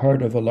whether they're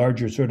part of a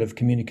larger sort of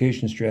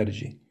communication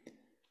strategy.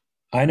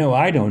 I know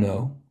I don't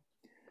know.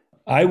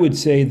 I would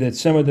say that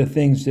some of the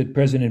things that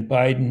President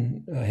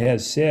Biden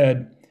has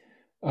said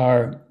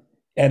are,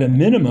 at a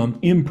minimum,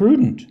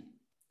 imprudent.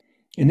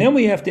 And then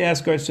we have to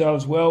ask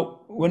ourselves,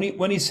 well, when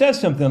he says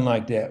something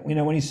like that,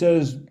 when he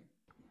says,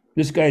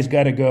 this guy's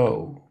got to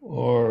go,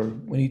 or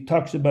when he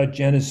talks about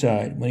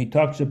genocide, when he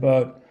talks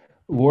about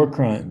war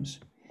crimes,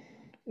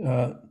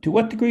 to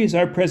what degree is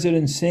our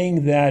president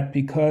saying that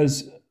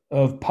because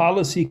of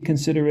policy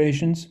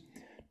considerations?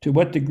 To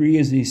what degree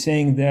is he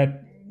saying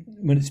that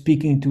when it's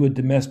speaking to a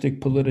domestic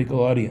political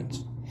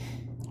audience?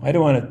 I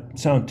don't want to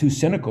sound too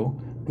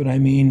cynical, but I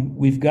mean,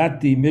 we've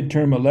got the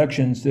midterm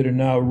elections that are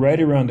now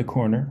right around the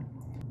corner.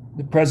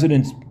 The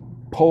president's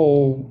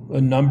poll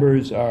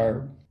numbers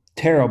are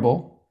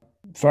terrible.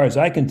 As far as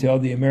I can tell,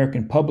 the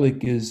American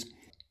public is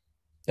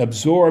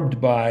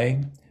absorbed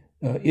by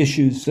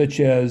issues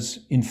such as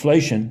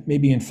inflation,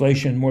 maybe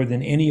inflation more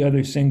than any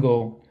other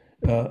single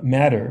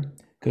matter,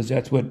 because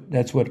that's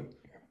what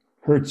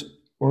hurts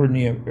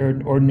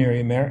ordinary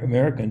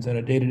Americans on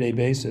a day-to-day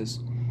basis.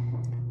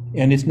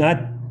 And it's not,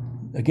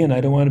 again, I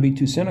don't want to be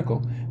too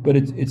cynical, but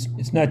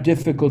it's not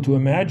difficult to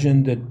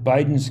imagine that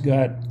Biden's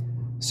got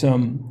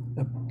some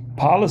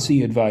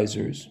policy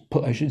advisors,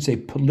 I should say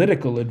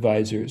political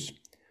advisors,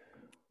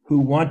 who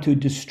want to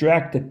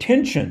distract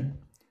attention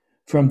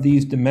from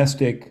these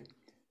domestic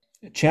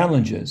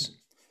challenges.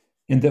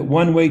 And that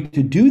one way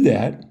to do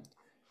that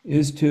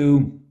is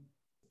to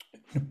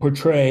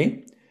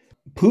portray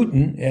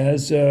Putin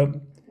as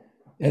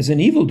an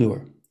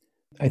evildoer.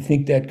 I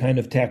think that kind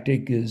of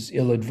tactic is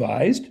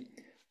ill-advised,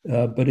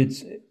 but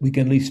we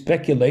can at least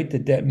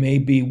speculate that may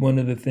be one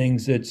of the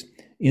things that's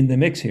in the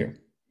mix here.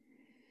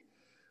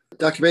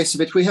 Dr.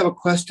 Bacevich, we have a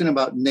question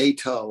about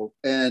NATO,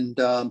 and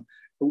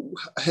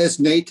has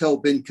NATO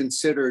been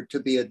considered to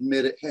be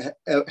admitted?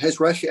 Has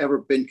Russia ever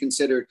been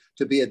considered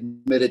to be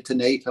admitted to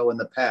NATO in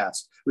the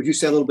past? Would you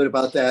say a little bit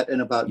about that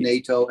and about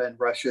NATO and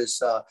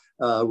Russia's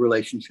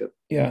relationship?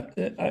 Yeah,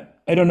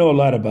 I don't know a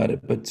lot about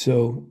it, but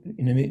so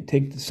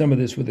take some of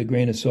this with a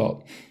grain of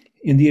salt.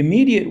 In the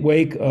immediate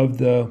wake of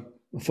the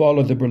fall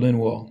of the Berlin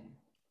Wall,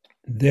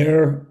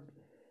 there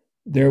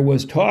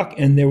was talk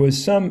and there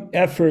was some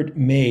effort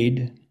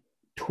made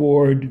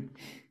toward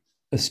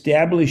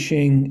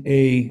establishing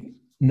a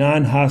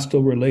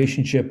non-hostile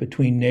relationship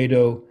between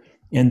NATO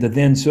and the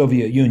then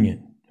Soviet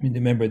Union. I mean,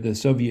 remember, the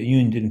Soviet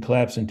Union didn't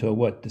collapse until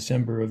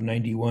December of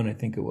 91, I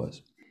think it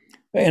was.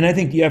 And I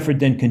think the effort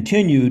then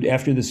continued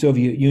after the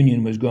Soviet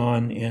Union was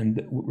gone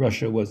and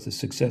Russia was the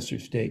successor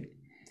state.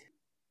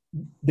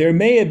 There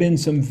may have been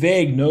some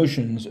vague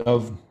notions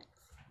of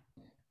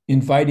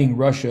inviting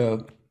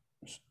Russia,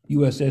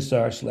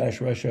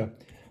 USSR/Russia,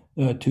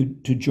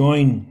 to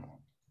join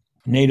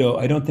NATO.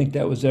 I don't think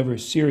that was ever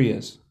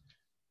serious.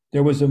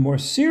 There was a more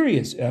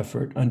serious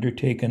effort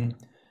undertaken,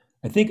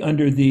 I think,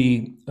 under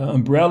the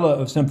umbrella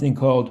of something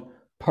called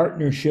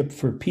Partnership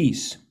for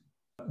Peace,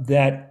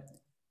 that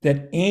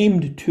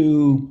aimed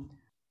to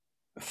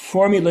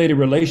formulate a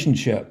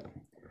relationship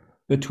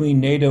between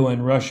NATO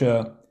and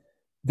Russia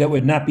that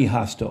would not be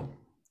hostile.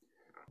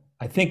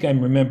 I think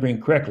I'm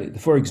remembering correctly.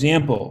 For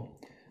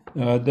example,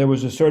 there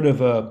was a sort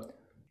of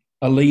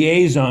a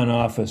liaison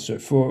officer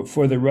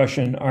for the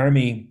Russian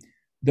army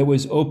that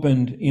was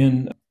opened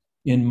in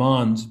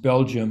Mons,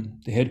 Belgium,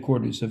 the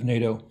headquarters of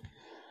NATO.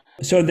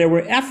 So there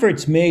were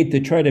efforts made to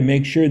try to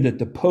make sure that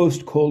the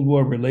post-Cold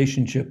War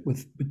relationship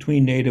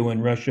between NATO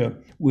and Russia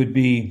would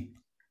be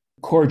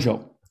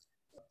cordial.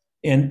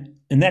 And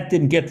that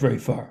didn't get very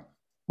far.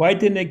 Why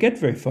didn't it get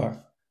very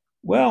far?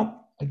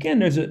 Well, again,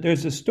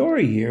 there's a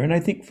story here. And I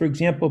think, for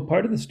example,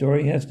 part of the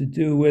story has to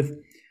do with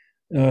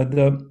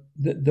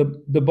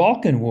the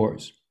Balkan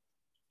Wars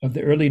of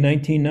the early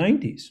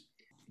 1990s.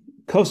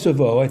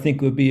 Kosovo, I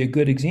think, would be a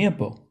good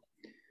example.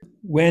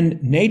 When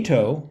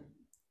NATO,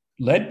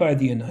 led by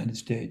the United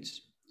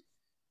States,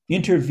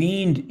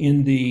 intervened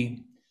in the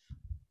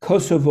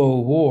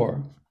Kosovo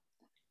War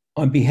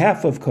on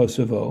behalf of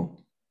Kosovo,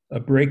 a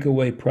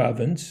breakaway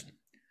province,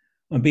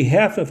 on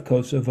behalf of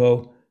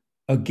Kosovo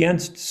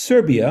against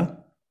Serbia.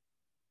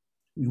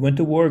 We went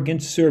to war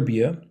against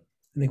Serbia.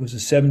 I think it was a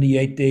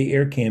 78-day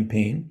air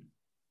campaign,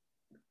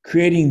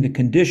 creating the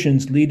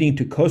conditions leading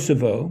to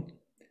Kosovo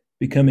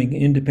becoming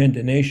an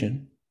independent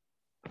nation.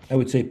 I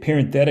would say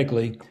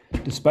parenthetically,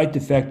 despite the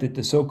fact that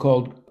the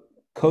so-called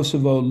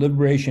Kosovo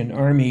Liberation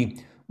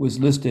Army was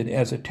listed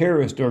as a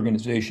terrorist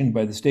organization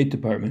by the State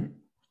Department.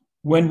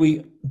 When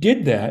we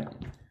did that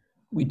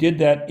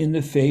in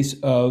the face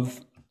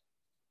of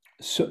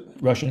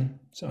Russian.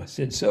 So I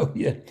said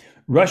Soviet.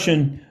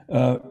 Russian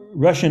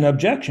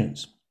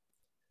objections,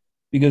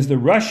 because the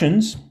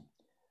Russians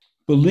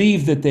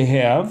believe that they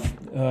have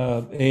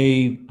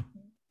a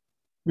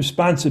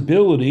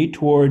responsibility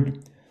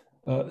toward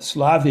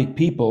Slavic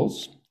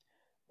peoples,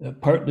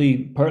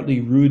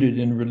 partly rooted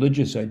in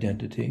religious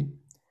identity,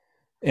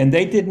 and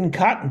they didn't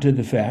cotton to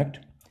the fact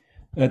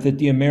that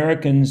the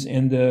Americans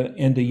and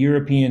the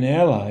European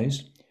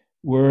allies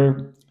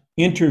were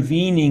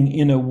intervening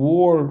in a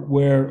war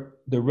where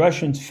the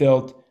Russians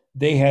felt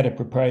they had a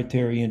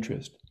proprietary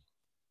interest.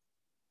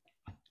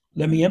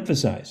 Let me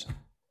emphasize,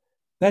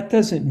 that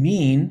doesn't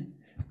mean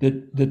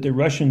that the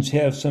Russians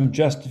have some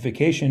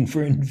justification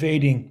for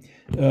invading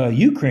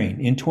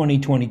Ukraine in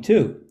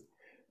 2022.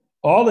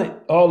 All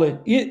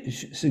it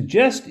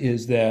suggests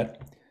is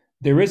that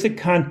there is a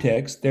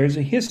context, there's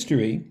a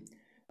history,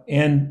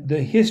 and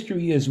the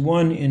history is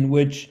one in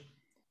which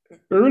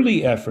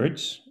early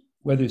efforts,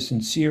 whether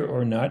sincere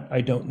or not,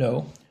 I don't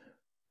know,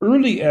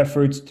 early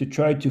efforts to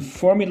try to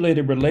formulate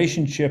a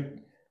relationship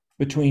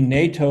between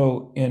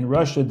NATO and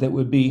Russia that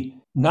would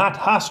be not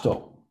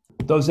hostile,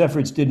 those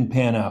efforts didn't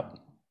pan out.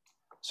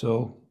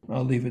 So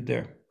I'll leave it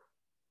there.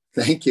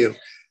 Thank you.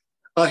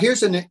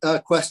 Here's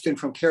a question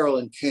from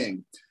Carolyn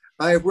King.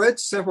 I have read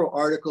several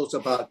articles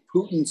about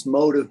Putin's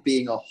motive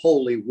being a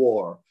holy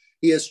war.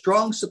 He has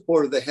strong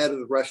support of the head of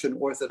the Russian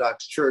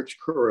Orthodox Church,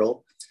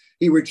 Kirill.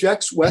 He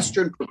rejects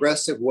Western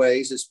progressive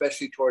ways,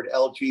 especially toward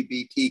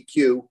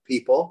LGBTQ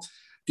people.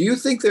 Do you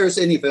think there's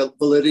any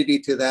validity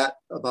to that,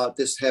 about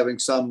this having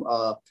some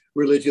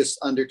religious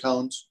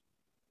undertones?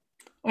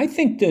 I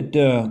think that,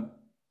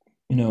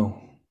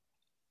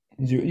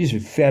 these are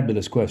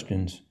fabulous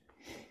questions.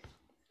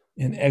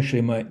 And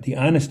actually, the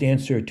honest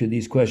answer to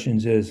these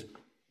questions is,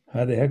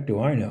 how the heck do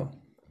I know?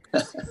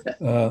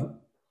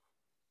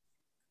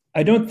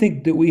 I don't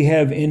think that we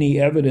have any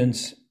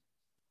evidence,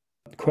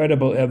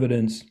 credible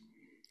evidence,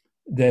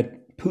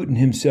 that Putin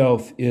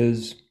himself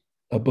is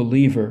a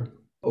believer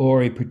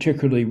or a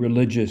particularly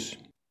religious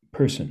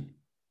person.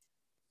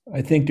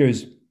 I think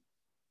there's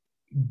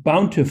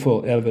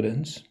bountiful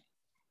evidence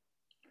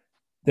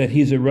that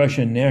he's a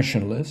Russian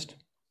nationalist.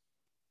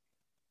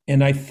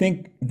 And I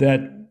think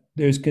that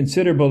there's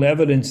considerable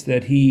evidence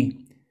that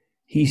he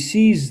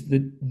sees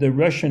the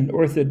Russian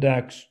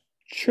Orthodox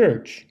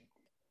Church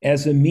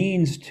as a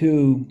means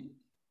to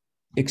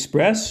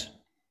express,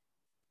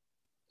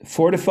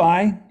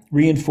 fortify,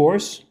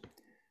 reinforce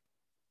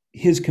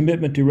his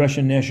commitment to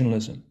Russian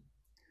nationalism,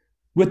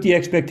 with the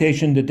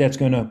expectation that that's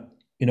going to,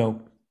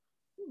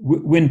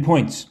 win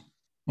points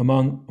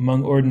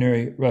among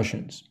ordinary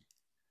Russians.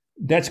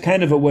 That's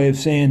kind of a way of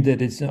saying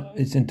that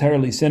it's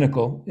entirely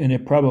cynical, and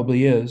it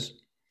probably is.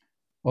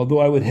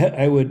 Although I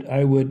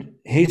would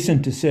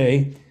hasten to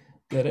say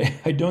that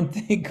I don't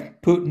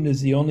think Putin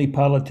is the only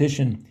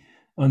politician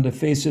on the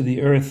face of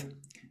the earth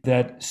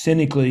that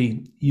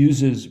cynically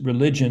uses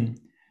religion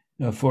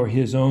for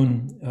his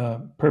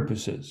own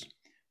purposes.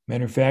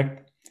 Matter of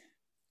fact,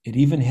 it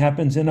even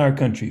happens in our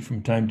country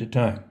from time to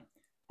time.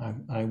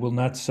 I will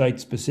not cite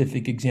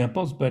specific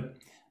examples, but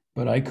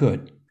I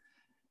could.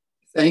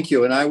 Thank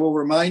you. And I will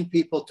remind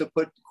people to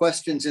put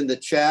questions in the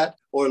chat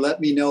or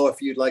let me know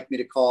if you'd like me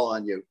to call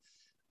on you.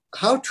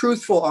 How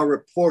truthful are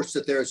reports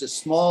that there is a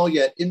small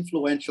yet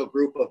influential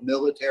group of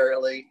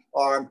militarily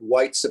armed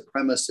white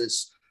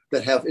supremacists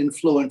that have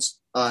influence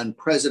on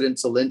President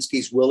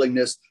Zelensky's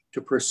willingness to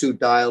pursue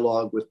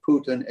dialogue with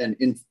Putin and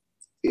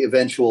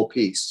eventual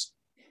peace?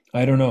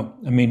 I don't know.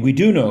 I mean, we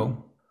do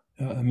know.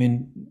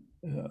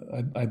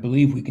 I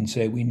believe we can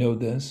say we know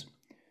this,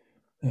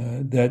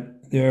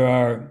 that there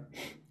are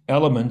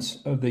elements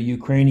of the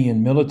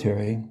Ukrainian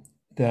military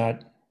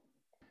that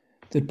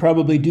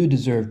probably do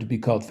deserve to be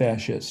called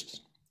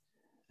fascists.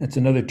 That's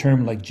another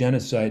term like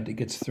genocide that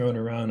gets thrown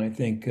around, I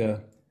think,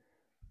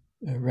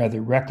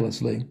 rather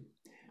recklessly.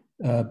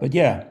 But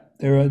yeah,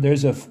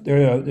 there's a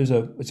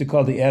what's it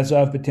called, the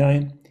Azov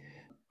Battalion,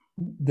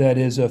 that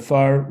is a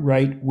far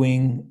right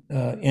wing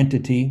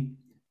entity,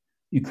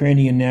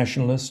 Ukrainian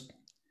nationalist,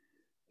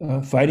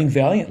 fighting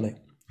valiantly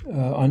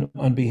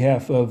on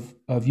behalf of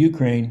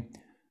Ukraine,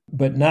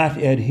 but not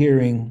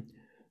adhering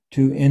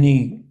to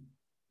any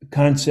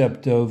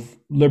concept of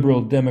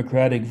liberal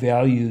democratic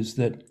values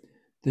that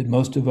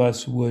most of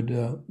us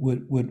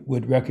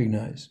would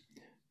recognize.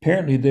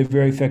 Apparently, they're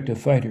very effective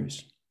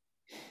fighters.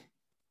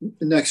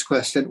 Next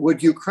question.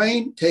 Would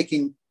Ukraine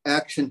taking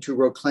action to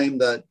reclaim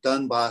the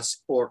Donbass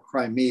or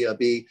Crimea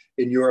be,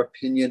 in your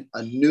opinion,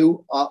 a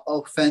new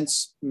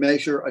offense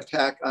measure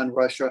attack on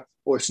Russia,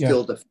 or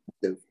still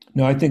defensive?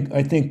 No, I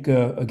think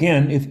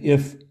again,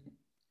 if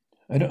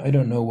I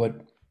don't know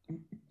what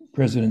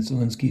President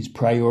Zelensky's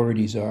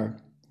priorities are.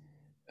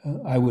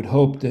 I would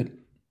hope that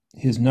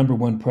his number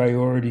one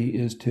priority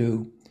is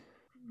to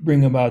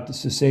bring about the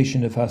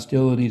cessation of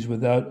hostilities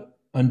without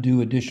undue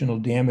additional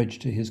damage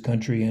to his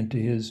country and to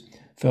his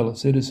fellow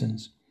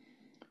citizens.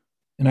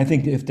 And I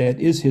think if that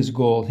is his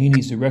goal, he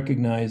needs to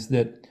recognize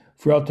that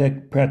for all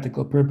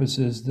practical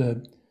purposes,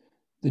 the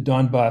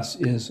Donbass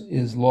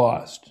is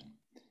lost.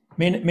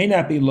 may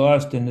not be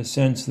lost in the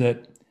sense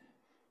that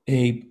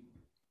a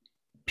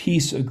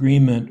peace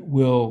agreement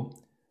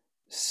will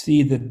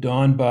see the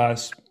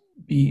Donbass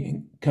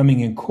becoming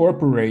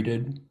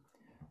incorporated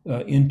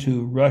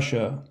into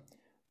Russia.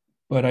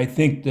 But I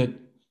think that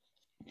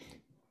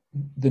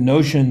the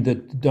notion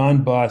that the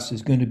Donbass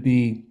is going to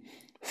be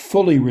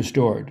fully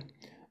restored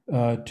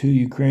to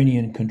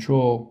Ukrainian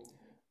control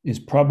is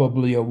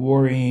probably a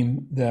war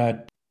aim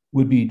that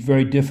would be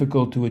very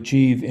difficult to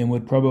achieve, and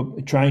would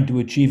probably trying to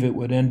achieve it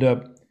would end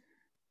up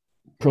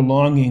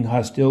prolonging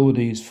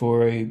hostilities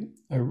for a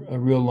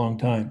real long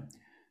time.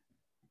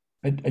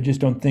 I just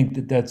don't think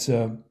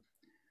that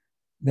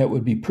that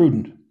would be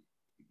prudent.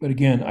 But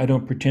again, I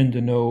don't pretend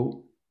to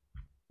know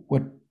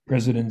what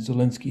President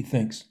Zelensky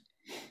thinks.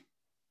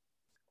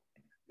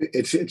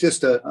 It's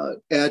just to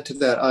add to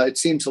that, it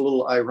seems a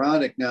little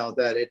ironic now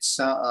that it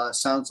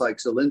sounds like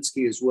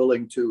Zelensky is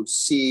willing to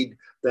cede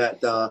that,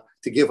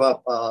 to give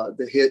up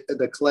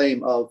the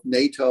claim of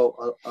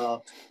NATO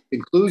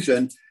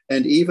inclusion.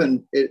 And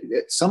even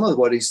some of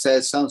what he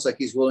says sounds like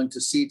he's willing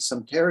to cede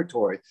some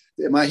territory.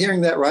 Am I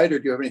hearing that right, or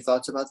do you have any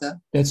thoughts about that?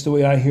 That's the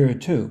way I hear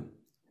it too.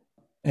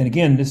 And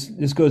again,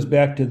 this goes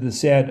back to the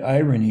sad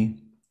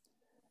irony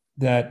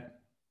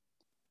that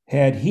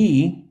had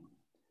he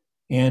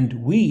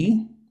and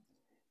we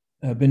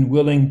been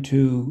willing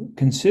to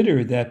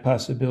consider that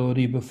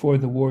possibility before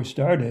the war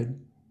started,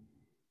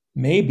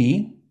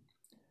 maybe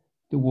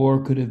the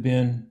war could have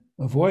been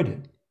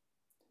avoided.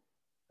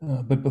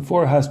 But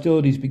before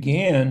hostilities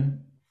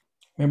began,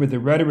 remember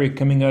the rhetoric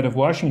coming out of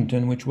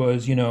Washington, which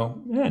was,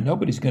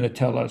 nobody's going to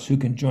tell us who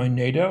can join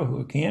NATO,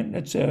 who can't.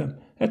 That's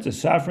a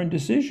sovereign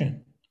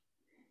decision.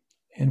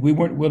 And we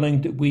weren't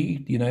willing to,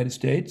 the United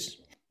States,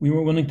 we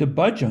weren't willing to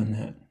budge on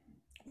that.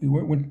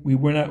 We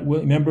were not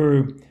willing.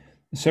 Remember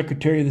the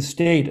Secretary of the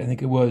State, I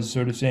think it was,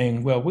 sort of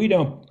saying, well, we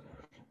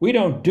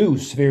don't do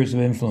spheres of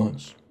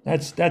influence.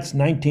 That's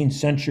 19th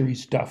century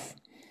stuff.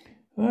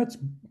 Well, that's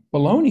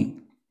baloney.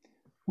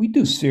 We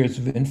do spheres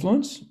of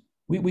influence.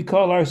 We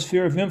call our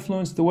sphere of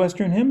influence the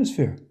Western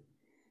Hemisphere.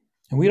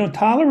 And we don't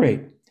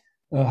tolerate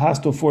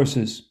hostile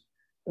forces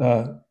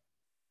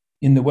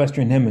in the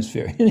Western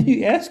Hemisphere. And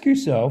you ask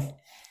yourself,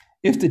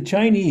 if the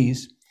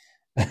Chinese,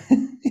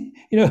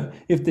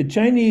 if the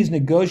Chinese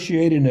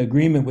negotiated an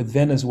agreement with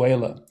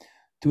Venezuela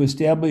to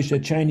establish a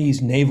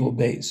Chinese naval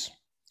base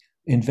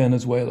in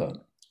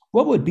Venezuela,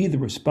 what would be the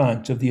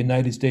response of the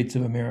United States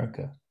of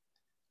America?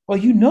 Well,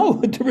 you know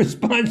what the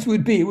response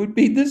would be. It would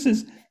be, this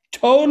is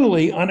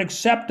totally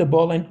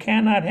unacceptable and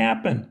cannot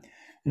happen.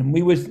 And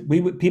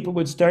people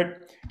would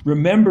start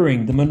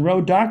remembering the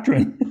Monroe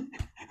Doctrine,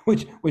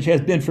 which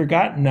has been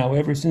forgotten now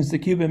ever since the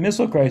Cuban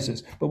Missile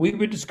Crisis. But we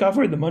would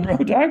discover the Monroe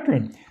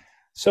Doctrine.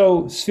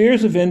 So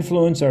spheres of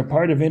influence are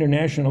part of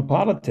international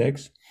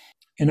politics.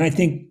 And I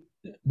think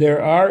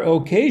there are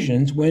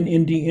occasions when,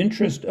 in the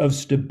interest of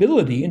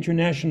stability,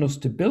 international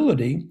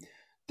stability,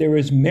 there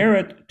is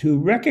merit to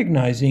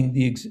recognizing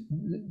the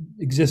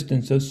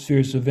existence of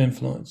spheres of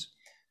influence.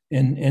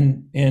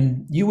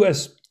 And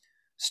U.S.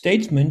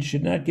 statesmen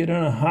should not get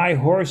on a high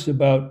horse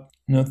about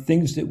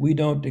things that we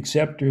don't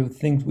accept or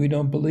things we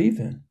don't believe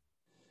in.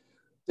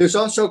 There's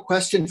also a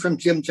question from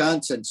Jim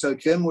Johnson. So,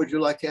 Jim, would you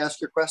like to ask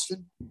your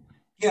question?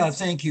 Yeah,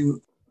 thank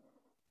you.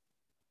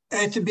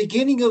 At the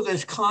beginning of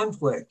this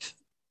conflict,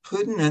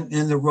 Putin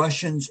and the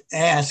Russians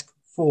asked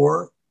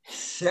for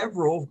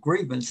several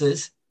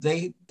grievances.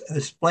 They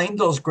explained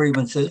those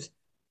grievances,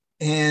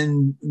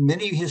 and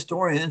many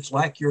historians,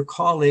 like your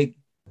colleague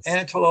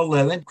Anatol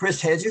Levin,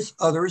 Chris Hedges,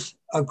 others,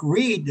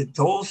 agreed that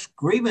those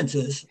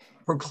grievances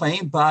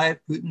proclaimed by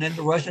Putin and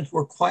the Russians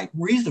were quite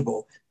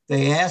reasonable.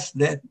 They asked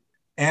that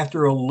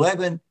after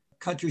 11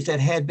 countries that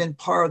had been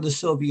part of the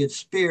Soviet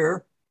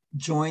sphere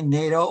joined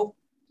NATO,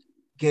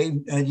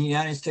 gave the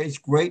United States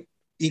great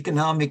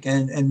economic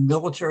and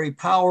military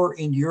power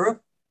in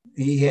Europe.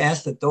 He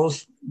asked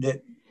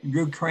that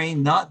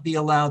Ukraine not be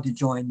allowed to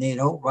join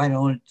NATO right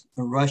on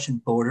the Russian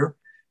border.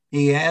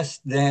 He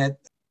asked that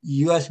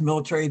U.S.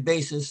 military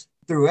bases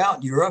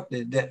throughout Europe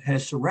that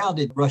has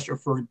surrounded Russia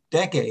for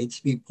decades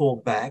be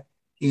pulled back.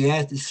 He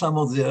asked that some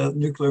of the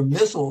nuclear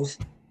missiles,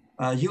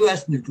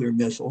 U.S. nuclear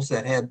missiles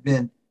that have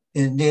been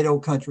in NATO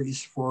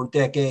countries for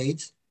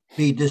decades,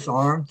 be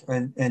disarmed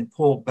and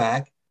pulled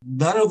back.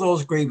 None of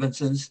those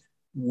grievances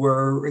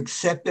were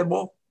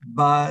acceptable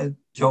by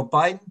Joe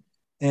Biden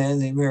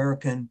and the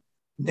American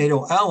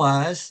NATO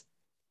allies.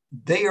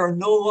 They are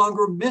no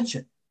longer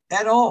mentioned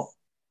at all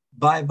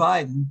by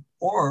Biden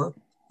or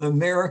the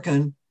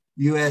American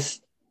U.S.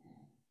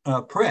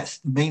 Press.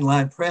 The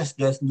mainline press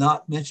does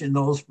not mention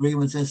those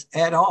grievances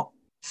at all.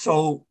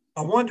 So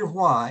I wonder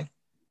why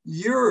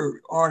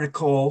your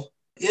article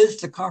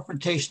is the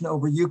confrontation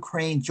over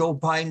Ukraine, Joe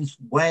Biden's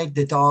wag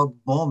the dog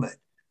moment.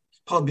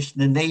 It's published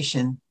in The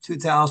Nation,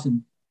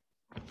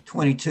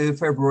 2022,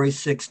 February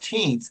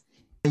 16th.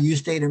 You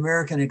state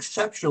American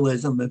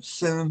exceptionalism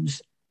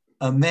assumes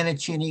a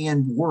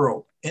Manichaean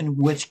world in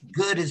which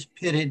good is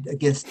pitted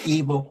against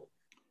evil,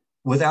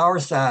 with our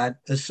side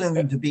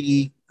assumed to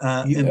be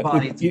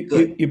embodied the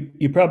good.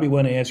 You probably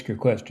want to ask your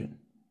question.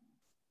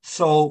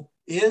 So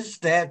is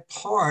that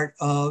part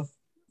of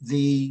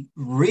the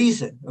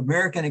reason,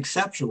 American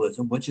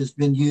exceptionalism, which has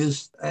been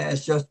used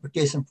as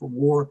justification for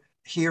war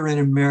here in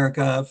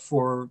America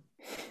for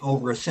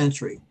over a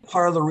century,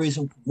 part of the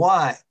reason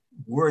why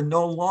we're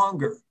no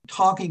longer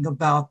talking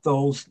about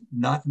those,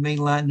 not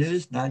mainline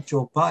news, not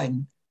Joe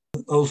Biden,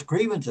 those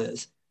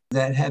grievances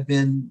that have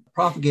been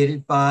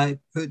propagated by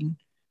Putin?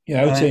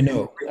 Yeah, I would say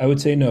no. I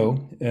would say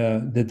no.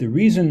 That the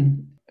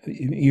reason,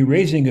 you're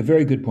raising a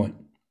very good point,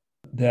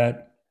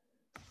 that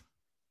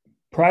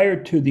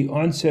prior to the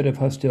onset of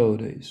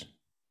hostilities,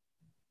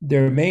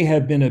 there may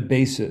have been a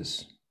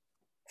basis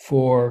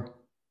for,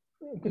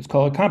 let's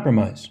call it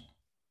compromise,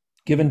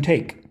 give and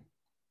take,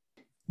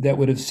 that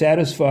would have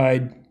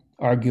satisfied,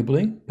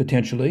 arguably,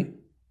 potentially,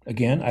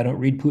 again, I don't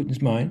read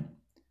Putin's mind,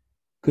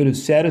 could have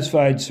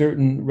satisfied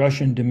certain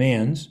Russian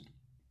demands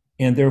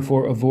and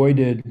therefore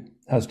avoided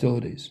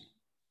hostilities.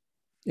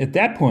 At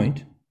that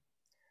point,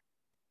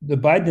 the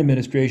Biden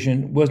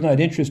administration was not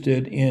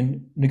interested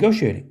in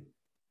negotiating.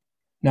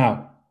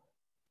 Now,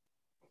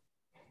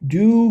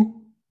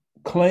 do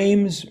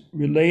claims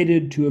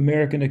related to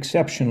American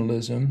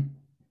exceptionalism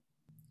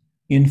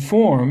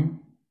inform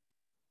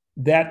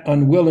that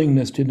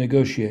unwillingness to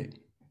negotiate?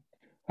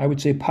 I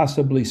would say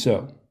possibly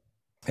so,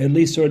 at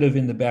least sort of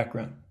in the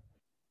background.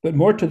 But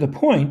more to the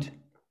point,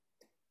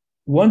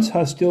 once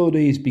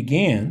hostilities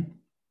began,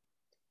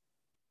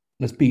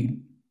 let's be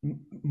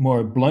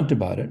more blunt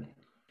about it,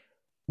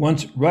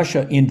 once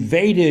Russia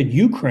invaded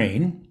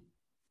Ukraine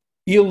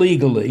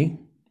illegally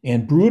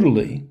and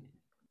brutally,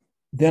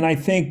 then I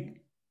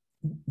think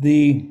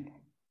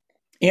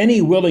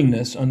any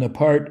willingness on the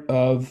part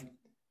of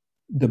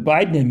the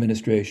Biden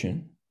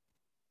administration,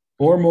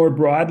 or more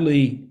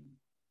broadly,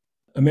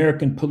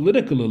 American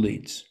political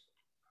elites,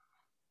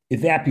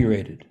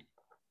 evaporated.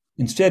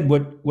 Instead,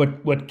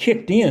 what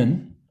kicked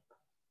in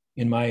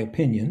my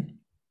opinion,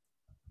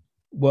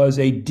 was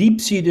a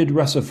deep-seated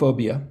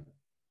Russophobia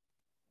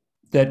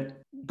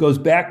that goes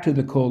back to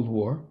the Cold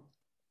War,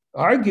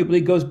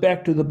 arguably goes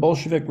back to the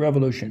Bolshevik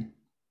Revolution,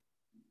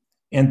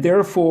 and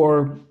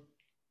therefore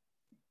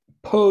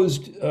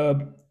posed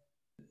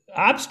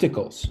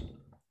obstacles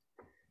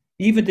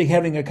even to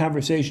having a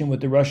conversation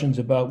with the Russians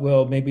about,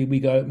 well, maybe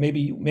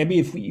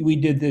if we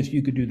did this,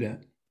 you could do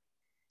that.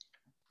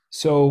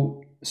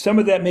 So some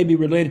of that may be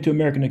related to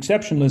American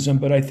exceptionalism,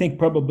 but I think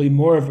probably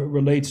more of it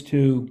relates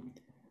to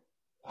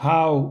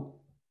how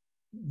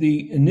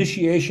the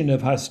initiation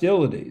of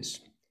hostilities,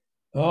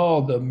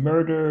 all the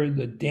murder,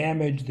 the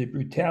damage, the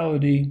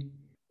brutality,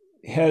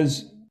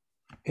 has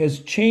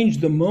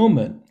changed the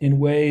moment in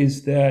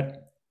ways that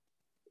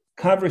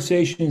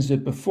conversations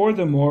that before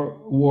the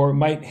war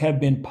might have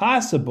been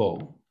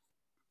possible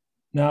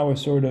now are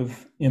sort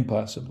of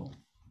impossible.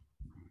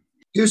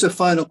 Here's a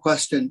final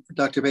question,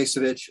 Dr.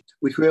 Bacevich,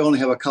 which we only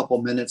have a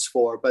couple minutes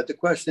for, but the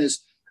question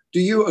is, do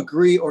you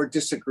agree or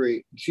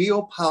disagree?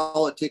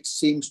 Geopolitics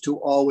seems to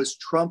always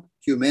trump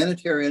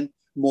humanitarian,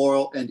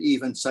 moral, and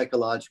even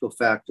psychological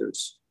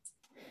factors.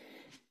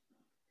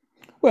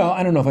 Well,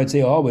 I don't know if I'd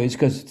say always,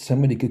 because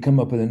somebody could come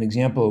up with an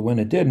example of when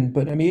it didn't,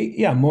 but I mean,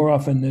 yeah, more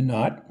often than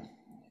not,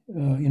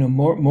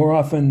 more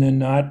often than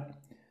not,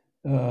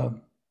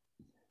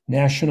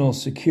 national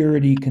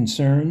security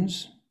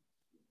concerns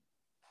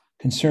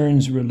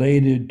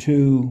related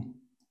to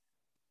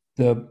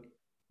the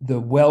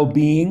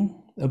well-being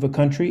of a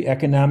country,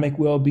 economic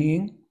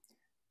well-being,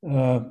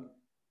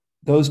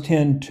 those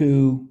tend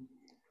to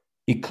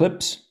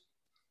eclipse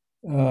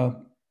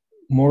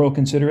moral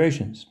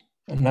considerations.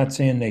 I'm not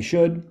saying they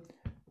should.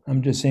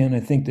 I'm just saying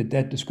I think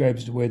that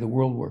describes the way the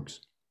world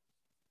works.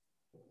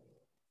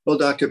 Well,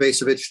 Dr.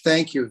 Bacevich,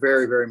 thank you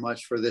very, very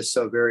much for this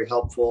very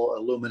helpful,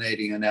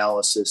 illuminating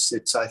analysis.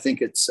 I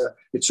think it's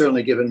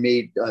certainly given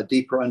me a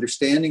deeper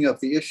understanding of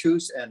the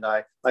issues, and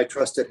I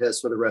trust it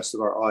has for the rest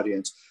of our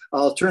audience.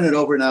 I'll turn it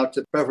over now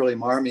to Beverly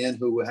Marmion,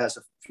 who has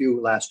a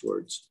few last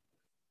words.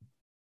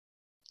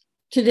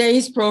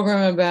 Today's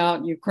program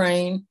about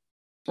Ukraine,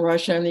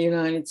 Russia, and the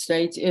United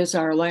States is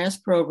our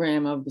last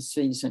program of the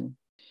season.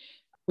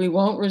 We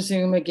won't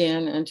resume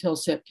again until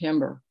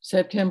September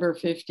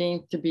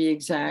 15th to be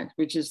exact,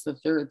 which is the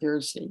third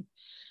Thursday.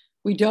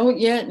 We don't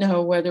yet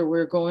know whether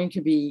we're going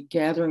to be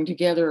gathering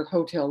together at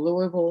Hotel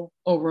Louisville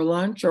over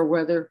lunch or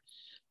whether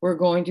we're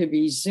going to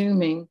be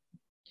Zooming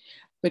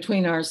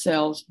between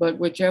ourselves, but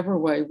whichever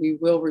way, we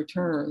will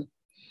return.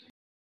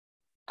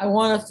 I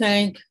want to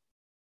thank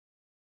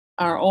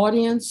our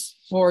audience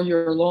for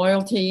your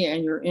loyalty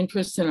and your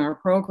interest in our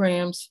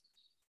programs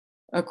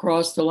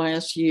across the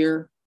last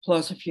year,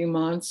 plus a few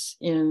months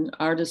in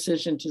our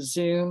decision to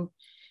Zoom.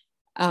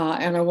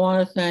 And I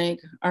want to thank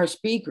our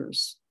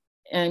speakers,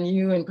 and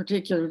you in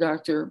particular,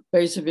 Dr.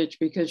 Bacevich,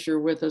 because you're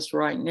with us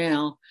right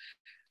now,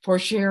 for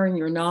sharing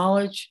your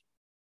knowledge,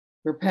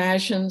 your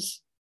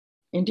passions,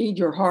 indeed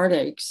your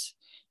heartaches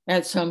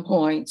at some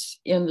points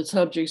in the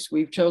subjects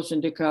we've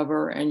chosen to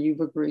cover, and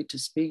you've agreed to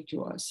speak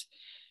to us.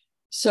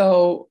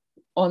 So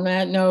On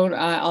that note,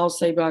 I'll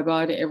say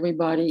bye-bye to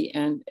everybody,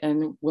 and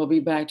we'll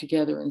be back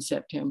together in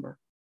September.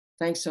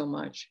 Thanks so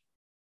much.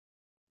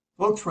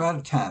 Folks, we're out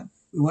of time.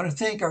 We want to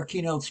thank our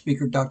keynote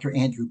speaker, Dr.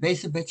 Andrew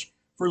Bacevich,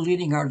 for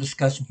leading our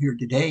discussion here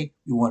today.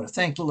 We want to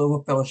thank the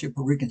Louisville Fellowship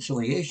of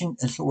Reconciliation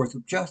and Swords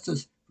of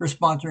Justice for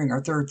sponsoring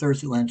our third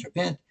Thursday lunch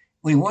event.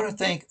 We want to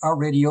thank our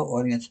radio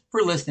audience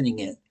for listening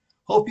in.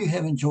 Hope you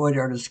have enjoyed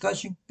our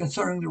discussion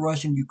concerning the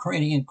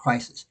Russian-Ukrainian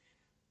crisis.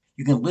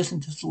 You can listen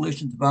to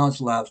Solutions to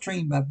Violence live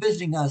stream by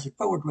visiting us at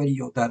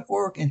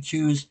forwardradio.org and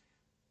choose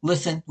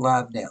Listen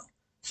Live Now.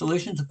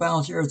 Solutions to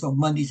Violence airs on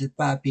Mondays at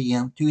 5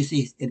 p.m.,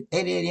 Tuesdays at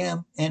 8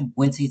 a.m., and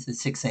Wednesdays at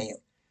 6 a.m.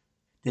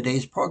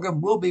 Today's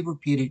program will be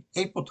repeated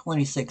April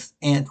 26th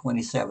and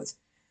 27th.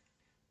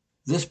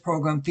 This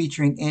program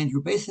featuring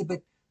Andrew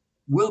Bacevich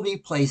will be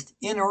placed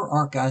in our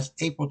archives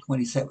April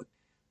 27th.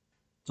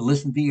 To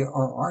listen via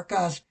our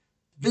archives,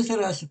 visit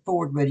us at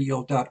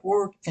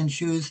forwardradio.org and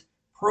choose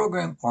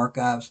Program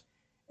Archives,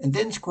 and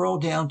then scroll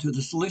down to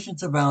the Solutions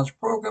to Violence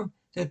program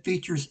that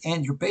features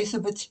Andrew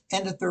Bacevich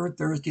and the Third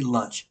Thursday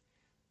Lunch.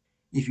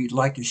 If you'd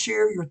like to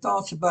share your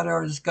thoughts about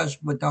our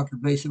discussion with Dr.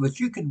 Bacevich,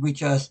 you can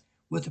reach us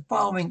with the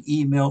following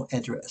email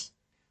address: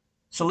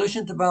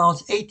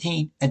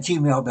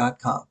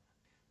 solutionstoviolence18@gmail.com.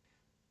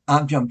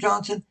 I'm Jim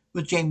Johnson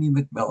with Jamie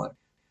McMillan.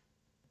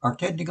 Our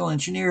technical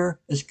engineer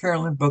is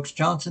Carolyn Brooks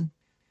Johnson.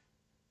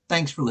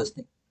 Thanks for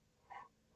listening.